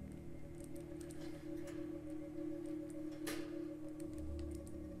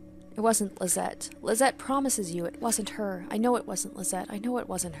 It wasn't Lisette. Lisette promises you it wasn't her. I know it wasn't Lisette. I know it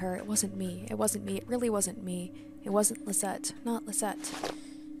wasn't her. It wasn't me. It wasn't me. It really wasn't me. It wasn't Lisette. Not Lisette.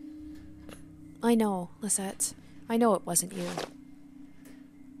 I know, Lisette. I know it wasn't you.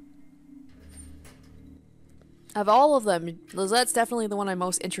 Of all of them, Lisette's definitely the one I'm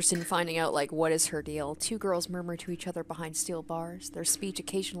most interested in finding out, like, what is her deal. Two girls murmur to each other behind steel bars, their speech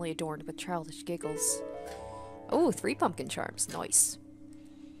occasionally adorned with childish giggles. Oh, 3 pumpkin charms. Nice.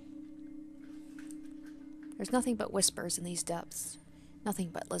 There's nothing but whispers in these depths. Nothing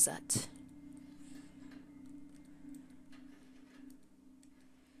but Lisette.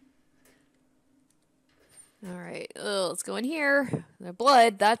 Alright, let's go in here. The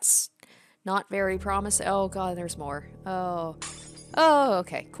blood, that's not very promising. Oh god, there's more. Oh. Oh,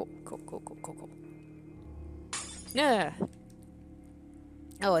 okay. Cool. Cool. Yeah.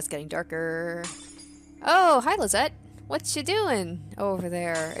 Oh, it's getting darker. Oh, hi, Lisette. What you doing over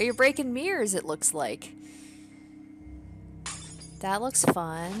there? Are you breaking mirrors, it looks like? That looks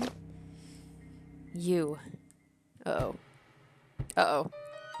fun. You. Uh-oh. Uh-oh.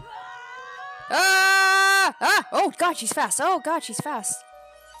 Ah! Ah! Oh, God, she's fast. Oh, God, she's fast.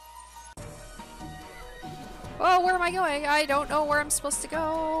 Oh, where am I going? I don't know where I'm supposed to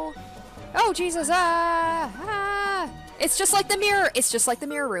go. Oh, Jesus. Ah! Ah! It's just like the mirror. It's just like the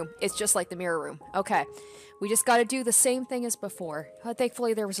mirror room. It's just like the mirror room. Okay. We just got to do the same thing as before.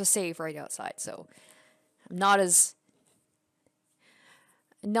 Thankfully, there was a save right outside, so I'm not as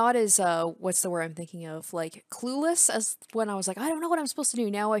what's the word I'm thinking of, like clueless as when I was like, I don't know what I'm supposed to do.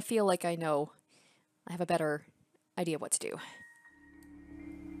 Now I feel like I know. I have a better idea what to do.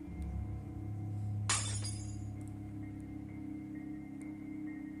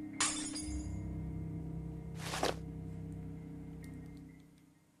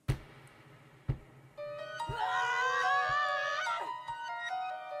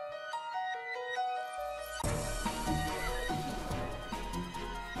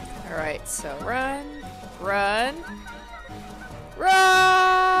 Alright, so run, run, run,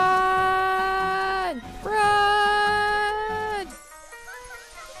 run,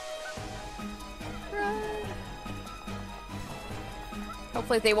 run.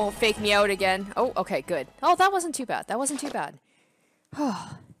 Hopefully they won't fake me out again. Oh, okay, good. Oh, that wasn't too bad. That wasn't too bad.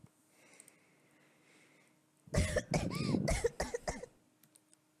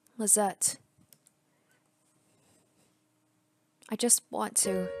 Lisette. I just want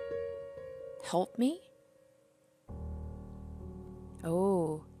to... help me?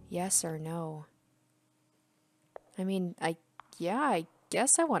 Oh, yes or no? I mean, yeah, I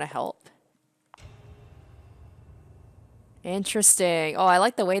guess I want to help. Interesting. Oh, I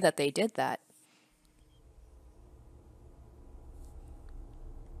like the way that they did that.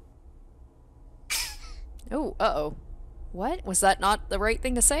 Oh, uh-oh. What? Was that not the right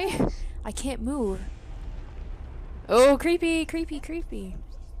thing to say? I can't move. Oh, creepy, creepy, creepy.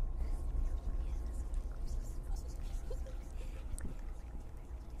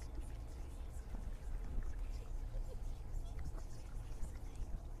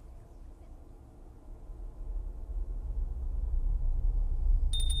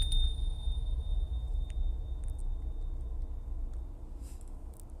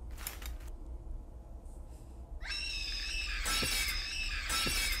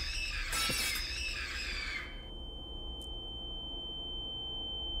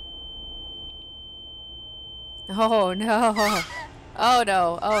 Oh no. Oh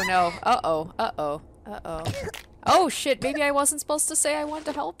no. Oh no. Uh-oh. Uh-oh. Uh-oh. Oh shit, maybe I wasn't supposed to say I wanted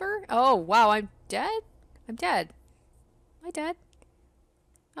to help her? Oh wow, I'm dead? I'm dead. Am I dead?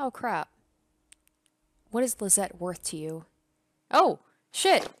 Oh crap. What is Lisette worth to you? Oh,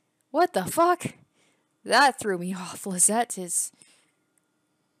 shit. What the fuck? That threw me off. Lisette is...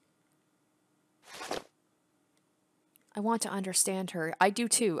 I want to understand her. I do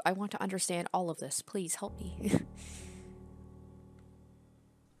too. I want to understand all of this. Please help me.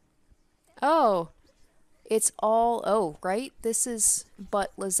 Oh, it's all... Oh, right? This is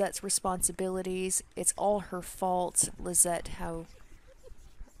but Lisette's responsibilities. It's all her fault. Lisette, how...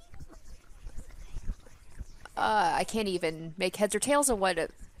 I can't even make heads or tails of what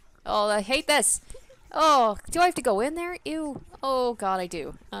it... Oh, I hate this. Oh, do I have to go in there? Ew. Oh, God, I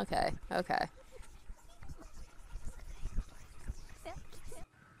do. Okay, okay.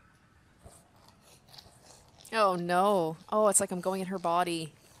 Oh, no. Oh, it's like I'm going in her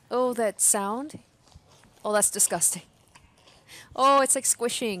body. Oh, that sound? Oh, that's disgusting. Oh, it's like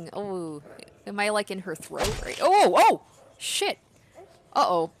squishing. Oh, am I like in her throat? Right? Oh, oh, shit.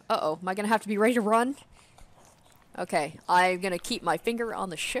 Uh-oh, uh-oh. Am I gonna have to be ready to run? Okay, I'm gonna keep my finger on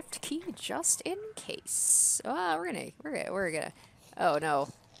the shift key just in case. We're gonna. Oh no,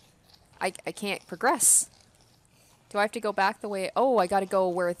 I can't progress. Do I have to go back the way? Oh, I gotta go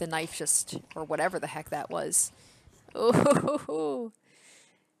where the knife just, or whatever the heck that was. Oh,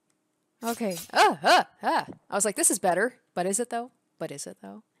 okay. I was like, this is better, but is it though? But is it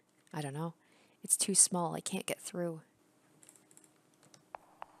though? I don't know. It's too small. I can't get through.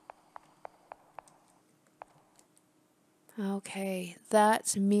 Okay,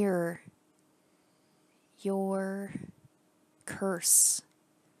 that mirror. Your curse.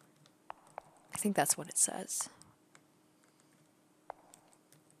 I think that's what it says.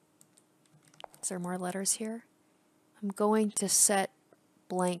 Is there more letters here? I'm going to set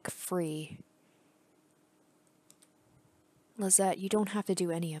blank free. Lisette, you don't have to do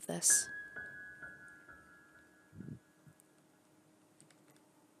any of this.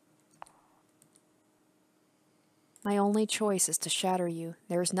 My only choice is to shatter you.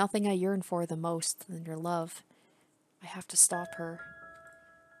 There is nothing I yearn for the most than your love. I have to stop her.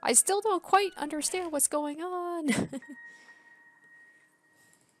 I still don't quite understand what's going on.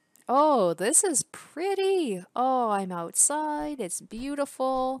 Oh, this is pretty. Oh, I'm outside. It's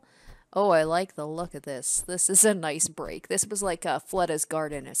beautiful. Oh, I like the look of this. This is a nice break. This was like Fleda's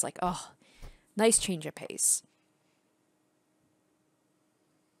garden. It's like, oh, nice change of pace.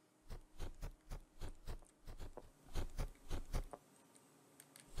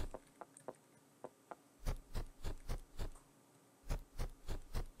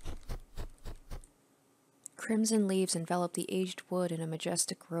 Crimson leaves envelop the aged wood in a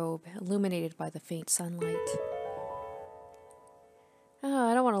majestic robe, illuminated by the faint sunlight. Oh,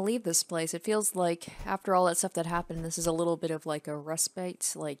 I don't want to leave this place. It feels like, after all that stuff that happened, this is a little bit of like a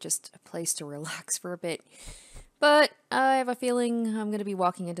respite, like just a place to relax for a bit. But I have a feeling I'm going to be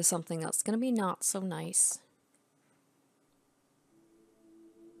walking into something that's going to be not so nice.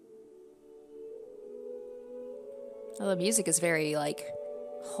 Oh, the music is very, like,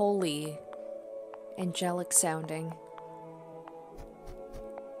 holy, angelic sounding.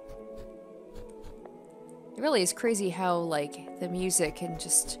 It really is crazy how, like, the music and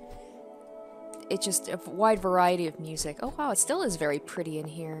just... It's just a wide variety of music. Oh, wow, it still is very pretty in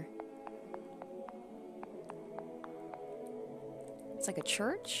here. It's like a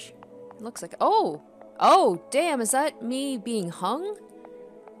church? It looks like... Oh! Oh, damn, is that me being hung?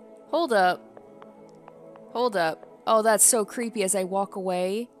 Hold up. Hold up. Oh, that's so creepy. As I walk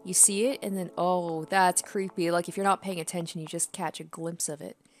away, you see it, and then, oh, that's creepy. Like, if you're not paying attention, you just catch a glimpse of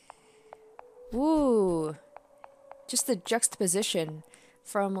it. Ooh. Just the juxtaposition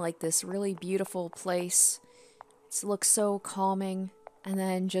from, like, this really beautiful place. It looks so calming. And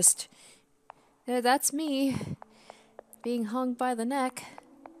then just... that's me. Being hung by the neck.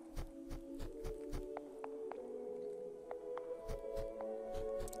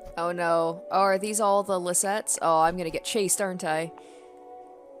 Oh no. Oh, are these all the Lisettes? Oh, I'm gonna get chased, aren't I?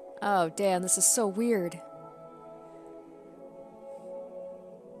 Oh, damn, this is so weird.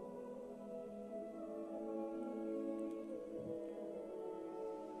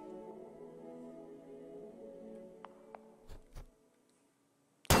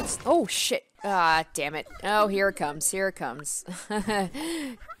 Oh, shit. Ah, damn it. Oh, here it comes. Here it comes.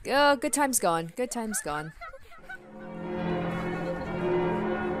 Oh, good time's gone. Good time's gone.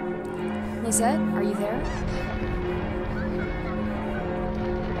 Lisette, are you there?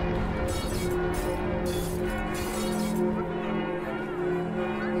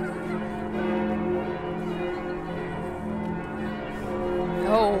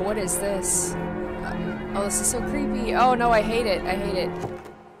 Oh, what is this? Oh, this is so creepy. Oh no, I hate it. I hate it.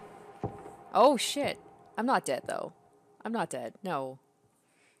 Oh shit. I'm not dead though. I'm not dead. No.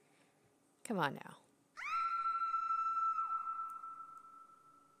 Come on now.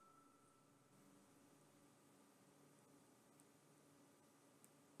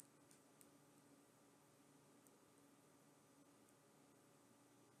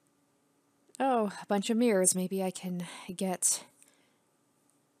 Oh, a bunch of mirrors. Maybe I can get...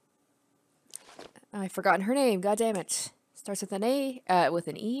 I've forgotten her name. God damn it. Starts with an A, with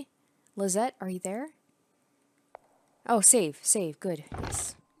an E. Lisette, are you there? Oh, save. Save. Good.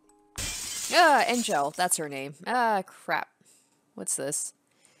 Yes. Ah, Angel. That's her name. Ah, crap. What's this?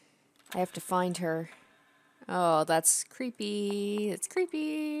 I have to find her. Oh, that's creepy. It's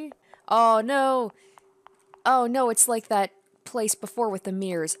creepy. Oh, no. Oh, no, it's like that place before with the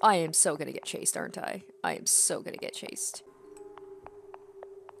mirrors. I am so gonna get chased, aren't I? I am so gonna get chased.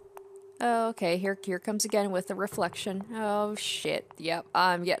 Oh, okay, here comes again with the reflection. Oh, shit. Yep,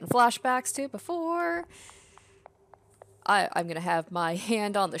 I'm getting flashbacks to before. I'm gonna have my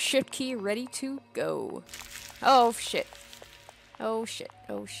hand on the shift key ready to go. Oh, shit. Oh, shit.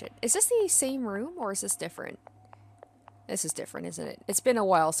 Oh, shit. Is this the same room, or is this different? This is different, isn't it? It's been a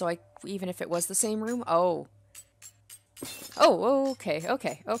while, so even if it was the same room... Oh. Oh, okay,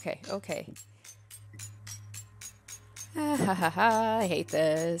 okay, okay, okay. Ah, ha ha ha, I hate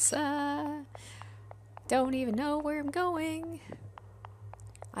this. Don't even know where I'm going.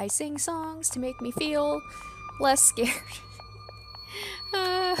 I sing songs to make me feel less scared.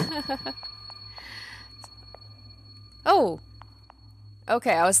 Oh!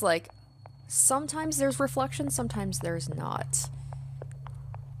 Okay, I was like, sometimes there's reflection, sometimes there's not.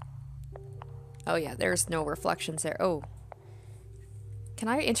 Oh yeah, there's no reflections there. Oh. Can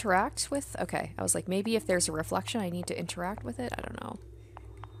I interact with... Okay, I was like, maybe if there's a reflection, I need to interact with it? I don't know.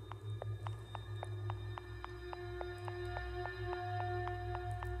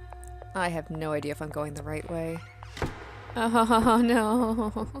 I have no idea if I'm going the right way. Oh,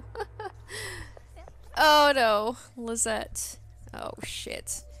 no. Oh, no. Lisette. Oh,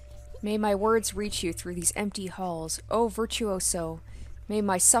 shit. May my words reach you through these empty halls, O virtuoso. May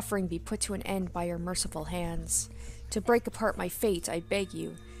my suffering be put to an end by your merciful hands. To break apart my fate, I beg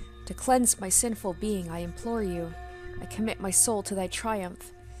you. To cleanse my sinful being, I implore you. I commit my soul to thy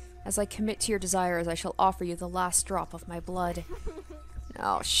triumph. As I commit to your desires, I shall offer you the last drop of my blood.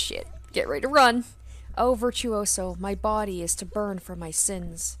 Oh, shit. Get ready to run. Oh, virtuoso, my body is to burn for my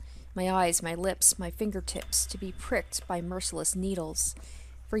sins. My eyes, my lips, my fingertips, to be pricked by merciless needles.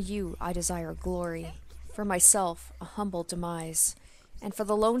 For you, I desire glory. For myself, a humble demise. And for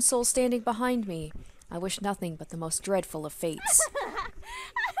the lone soul standing behind me, I wish nothing but the most dreadful of fates.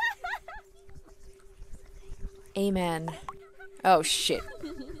 Amen. Oh, shit.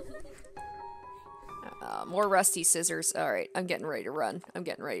 More rusty scissors. Alright, I'm getting ready to run. I'm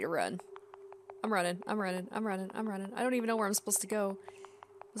getting ready to run. I'm running. I'm running. I'm running. I'm running. I don't even know where I'm supposed to go.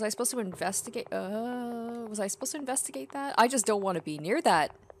 Was I supposed to investigate? Was I supposed to investigate that? I just don't want to be near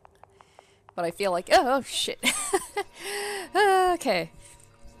that. But I feel like, oh shit. Okay.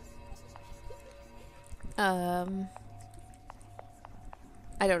 I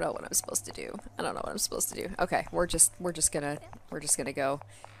don't know what I'm supposed to do. I don't know what I'm supposed to do. Okay, we're just gonna go.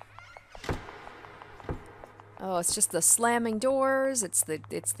 Oh, it's just the slamming doors. It's the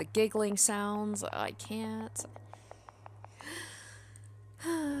giggling sounds. I can't.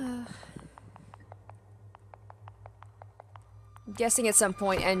 I'm guessing at some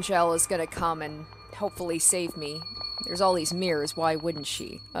point Angel is gonna come and hopefully save me. There's all these mirrors, why wouldn't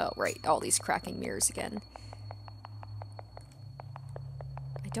she? Oh, right, all these cracking mirrors again.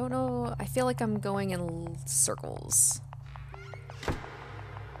 I don't know, I feel like I'm going in circles.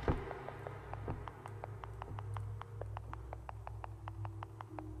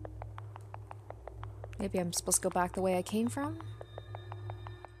 Maybe I'm supposed to go back the way I came from?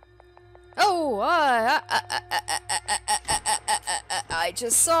 Oh, I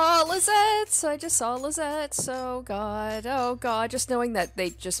just saw Lisette. I just saw Lisette. Oh god, just knowing that they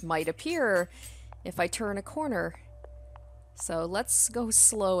just might appear if I turn a corner. So let's go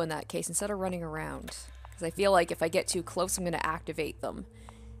slow in that case instead of running around. Because I feel like if I get too close, I'm going to activate them.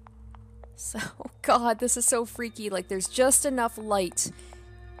 So, god, this is so freaky. Like, there's just enough light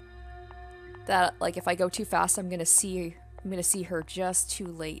that, like, if I go too fast, I'm gonna see her just too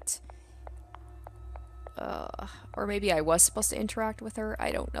late. Or maybe I was supposed to interact with her.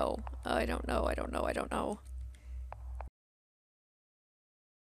 I don't know. I don't know. I don't know. I don't know.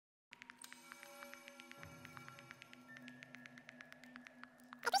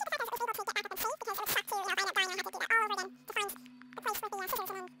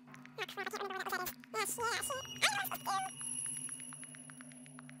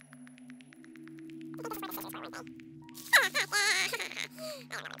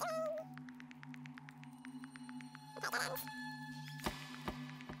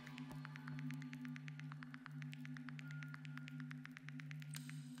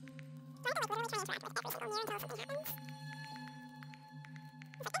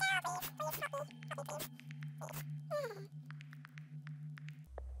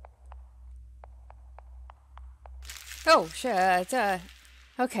 Oh, shit.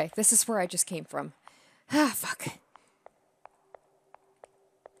 Okay, this is where I just came from. Ah, fuck.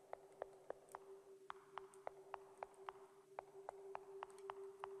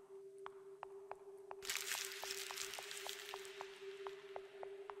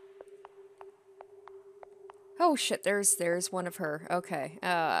 Oh, shit, there's one of her. Okay,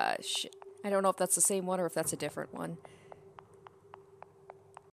 shit. I don't know if that's the same one or if that's a different one.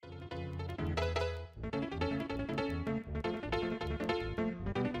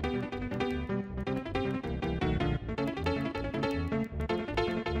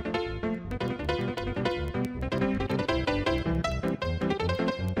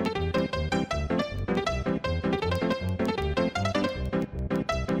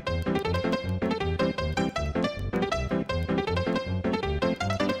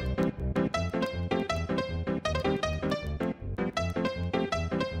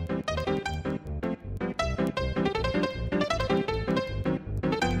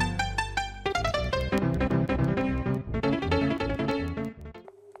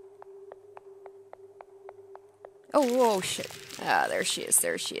 Oh, whoa, shit. Ah, there she is,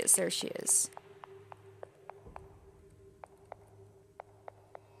 there she is, there she is.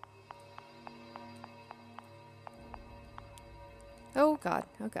 Oh god,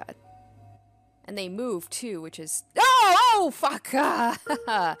 oh god. And they move too, which is... Oh, fuck!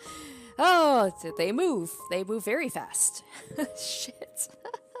 Oh, they move. They move very fast. Shit.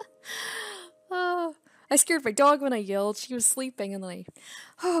 Oh, I scared my dog when I yelled. She was sleeping and then I...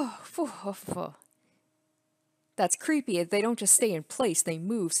 Oh, that's creepy. They don't just stay in place, they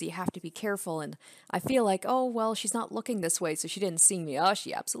move, so you have to be careful. And I feel like, oh, well, she's not looking this way, so she didn't see me. Oh,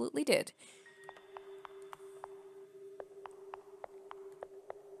 she absolutely did.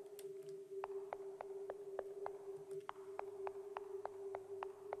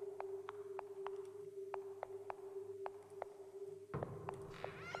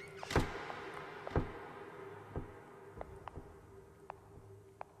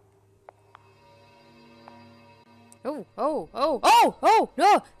 Oh, oh, oh, oh,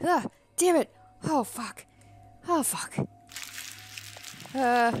 oh, no! Damn it! Oh, fuck. Oh, fuck.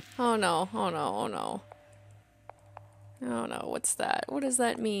 Oh no, oh no, oh no. Oh no, what's that? What does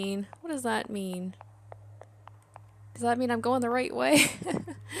that mean? What does that mean? Does that mean I'm going the right way?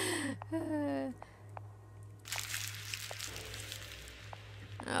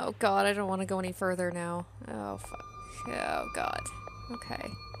 Oh god, I don't want to go any further now. Oh fuck. Oh god.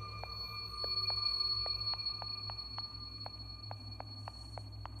 Okay.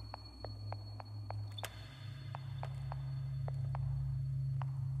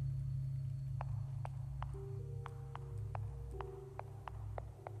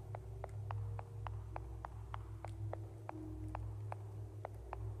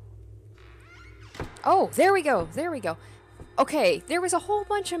 Oh, there we go. There we go. Okay, there was a whole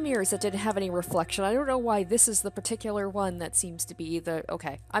bunch of mirrors that didn't have any reflection. I don't know why this is the particular one that seems to be the...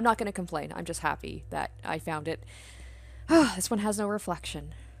 Okay, I'm not going to complain. I'm just happy that I found it. This one has no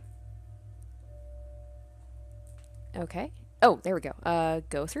reflection. Okay. Oh, there we go.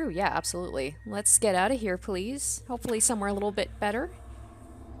 Go through. Yeah, absolutely. Let's get out of here, please. Hopefully somewhere a little bit better.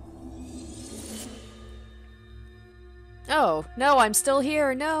 Oh, no, I'm still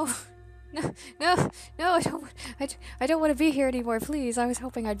here. No. No, no, no, I don't want to be here anymore, please. I was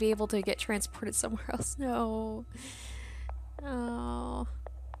hoping I'd be able to get transported somewhere else. No. Oh.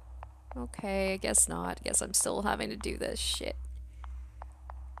 Okay, I guess not. I guess I'm still having to do this shit.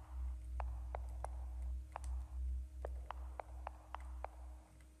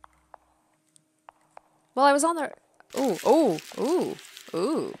 Well, I was on the... Ooh, ooh, ooh,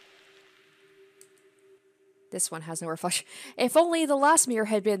 ooh. This one has no reflection. If only the last mirror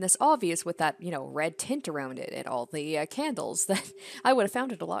had been this obvious with that, you know, red tint around it and all the candles, then I would have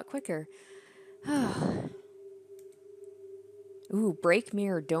found it a lot quicker. Ooh, break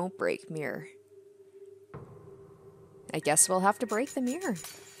mirror, don't break mirror. I guess we'll have to break the mirror.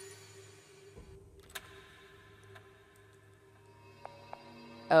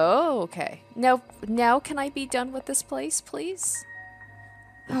 Oh, okay. Now can I be done with this place, please?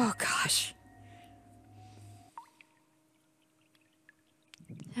 Oh, gosh.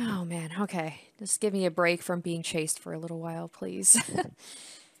 Oh man, okay. Just give me a break from being chased for a little while, please.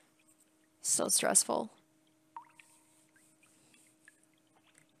 So stressful.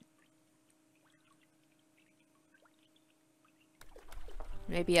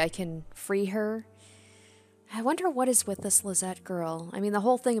 Maybe I can free her. I wonder what is with this Lisette girl. I mean, the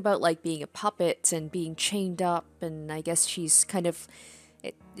whole thing about, like, being a puppet and being chained up, and I guess she's kind of...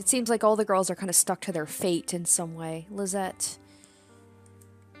 It seems like all the girls are kind of stuck to their fate in some way. Lisette...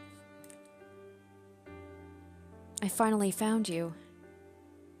 I finally found you.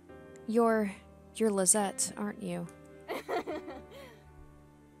 You're Lisette, aren't you?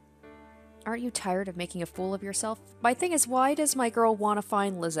 Aren't you tired of making a fool of yourself? My thing is, why does my girl want to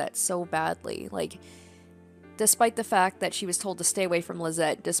find Lisette so badly? Like, despite the fact that she was told to stay away from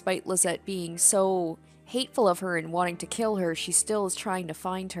Lisette, despite Lisette being so hateful of her and wanting to kill her, she still is trying to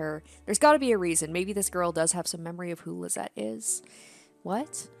find her. There's got to be a reason. Maybe this girl does have some memory of who Lisette is.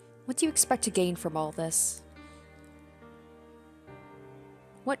 What? What do you expect to gain from all this?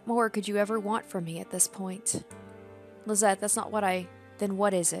 What more could you ever want from me at this point? Lisette, that's not what I... Then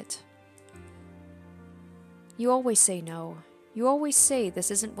what is it? You always say no. You always say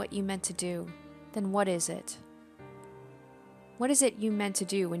this isn't what you meant to do. Then what is it? What is it you meant to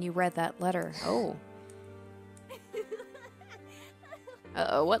do when you read that letter? Oh.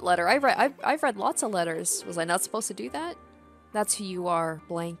 Uh-oh, what letter? I've read lots of letters. Was I not supposed to do that? That's who you are,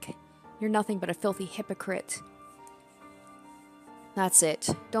 blank. You're nothing but a filthy hypocrite. That's it.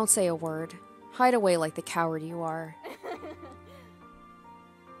 Don't say a word. Hide away like the coward you are.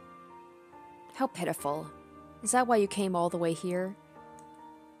 How pitiful. Is that why you came all the way here?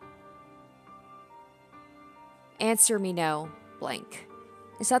 Answer me now, blank.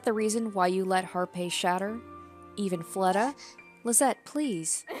 Is that the reason why you let Harpe shatter? Even Fleta? Lisette,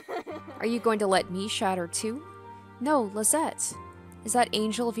 please. Are you going to let me shatter too? No, Lisette. Is that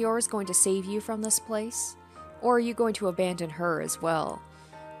angel of yours going to save you from this place? Or are you going to abandon her as well?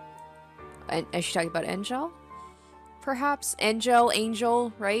 And is she talking about Angel? Perhaps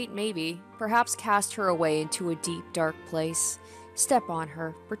Angel, right? Maybe. Perhaps cast her away into a deep, dark place. Step on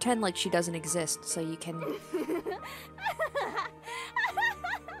her. Pretend like she doesn't exist so you can...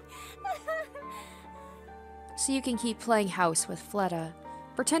 so you can keep playing house with Fleta.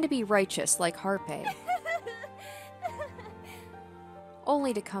 Pretend to be righteous like Harpe.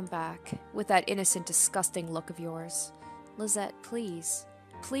 Only to come back with that innocent, disgusting look of yours. Lisette, please.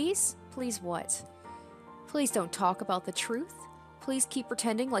 Please? Please what? Please don't talk about the truth. Please keep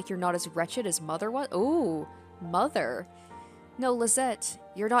pretending like you're not as wretched as Mother was. Ooh, Mother. No, Lisette,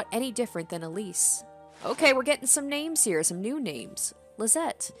 you're not any different than Elise. Okay, we're getting some names here, some new names.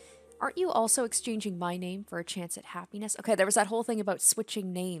 Lisette, aren't you also exchanging my name for a chance at happiness? Okay, there was that whole thing about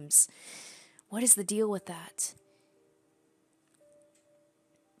switching names. What is the deal with that?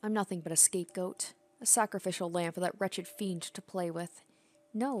 I'm nothing but a scapegoat, a sacrificial lamb for that wretched fiend to play with.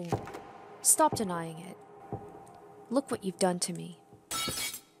 No, stop denying it. Look what you've done to me.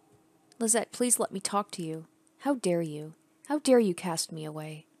 Lisette, please let me talk to you. How dare you? How dare you cast me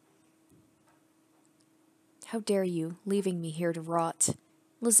away? How dare you, leaving me here to rot?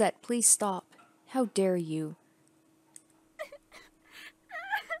 Lisette, please stop. How dare you?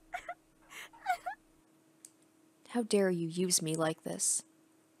 How dare you use me like this?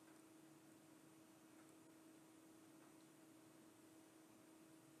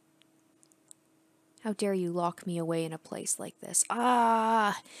 How dare you lock me away in a place like this?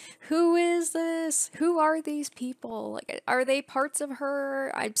 Ah, who is this? Who are these people? Like, are they parts of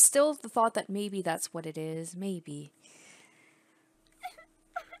her? I'm still the thought that maybe that's what it is. Maybe.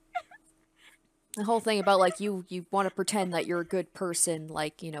 The whole thing about like you want to pretend that you're a good person,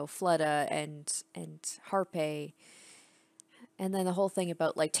 like, you know, Fleta and Harpe. And then the whole thing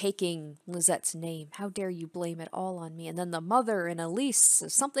about, like, taking Lisette's name. How dare you blame it all on me? And then the mother and Elise,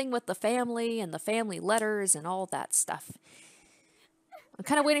 something with the family and the family letters and all that stuff. I'm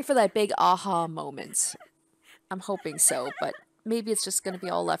kind of waiting for that big aha moment. I'm hoping so, but maybe it's just going to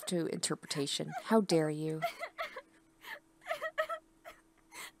be all left to interpretation. How dare you?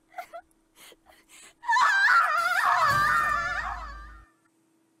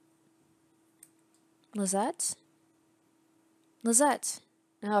 Lisette? Lisette.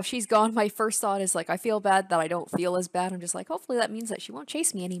 Now, if she's gone, my first thought is like, I feel bad that I don't feel as bad. I'm just like, hopefully that means that she won't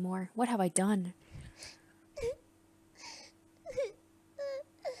chase me anymore. What have I done?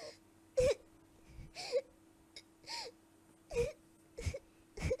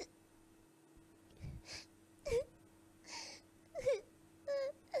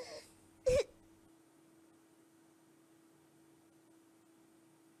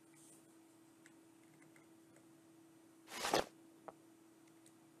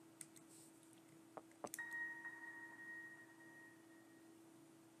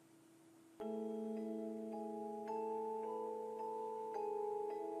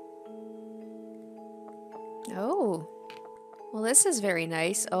 Oh. Well, this is very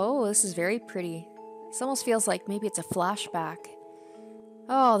nice. Oh, this is very pretty. This almost feels like maybe it's a flashback.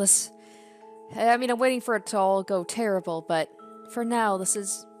 Oh, this... I mean, I'm waiting for it to all go terrible, but for now, this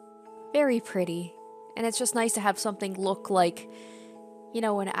is very pretty. And it's just nice to have something look like, you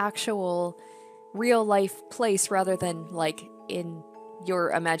know, an actual real-life place rather than, like, in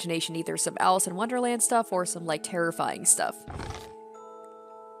your imagination, either some Alice in Wonderland stuff or some, like, terrifying stuff.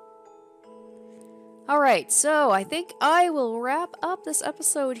 Alright, so I think I will wrap up this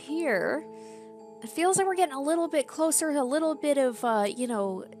episode here. It feels like we're getting a little bit closer, a little bit of, you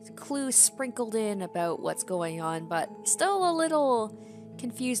know, clues sprinkled in about what's going on, but still a little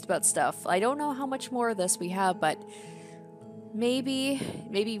confused about stuff. I don't know how much more of this we have, but maybe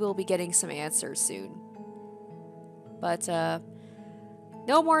we'll be getting some answers soon. But,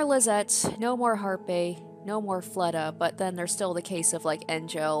 no more Lisette, no more Harpe, no more Fleta, but then there's still the case of, like,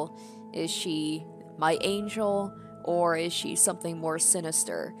 Angel. Is she my angel, or is she something more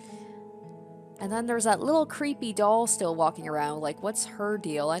sinister? And then there's that little creepy doll still walking around. Like, what's her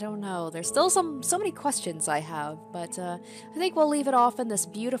deal? I don't know. There's still so many questions I have. But I think we'll leave it off in this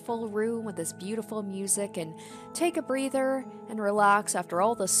beautiful room with this beautiful music and take a breather and relax after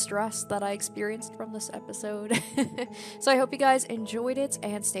all the stress that I experienced from this episode. So I hope you guys enjoyed it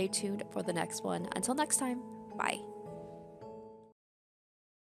and stay tuned for the next one. Until next time, bye.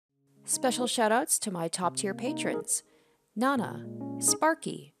 Special shoutouts to my top tier patrons: Nana,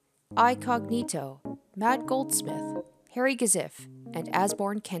 Sparky, iCognito, Matt Goldsmith, Harry Gazif, and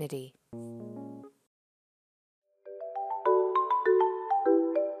Asborn Kennedy.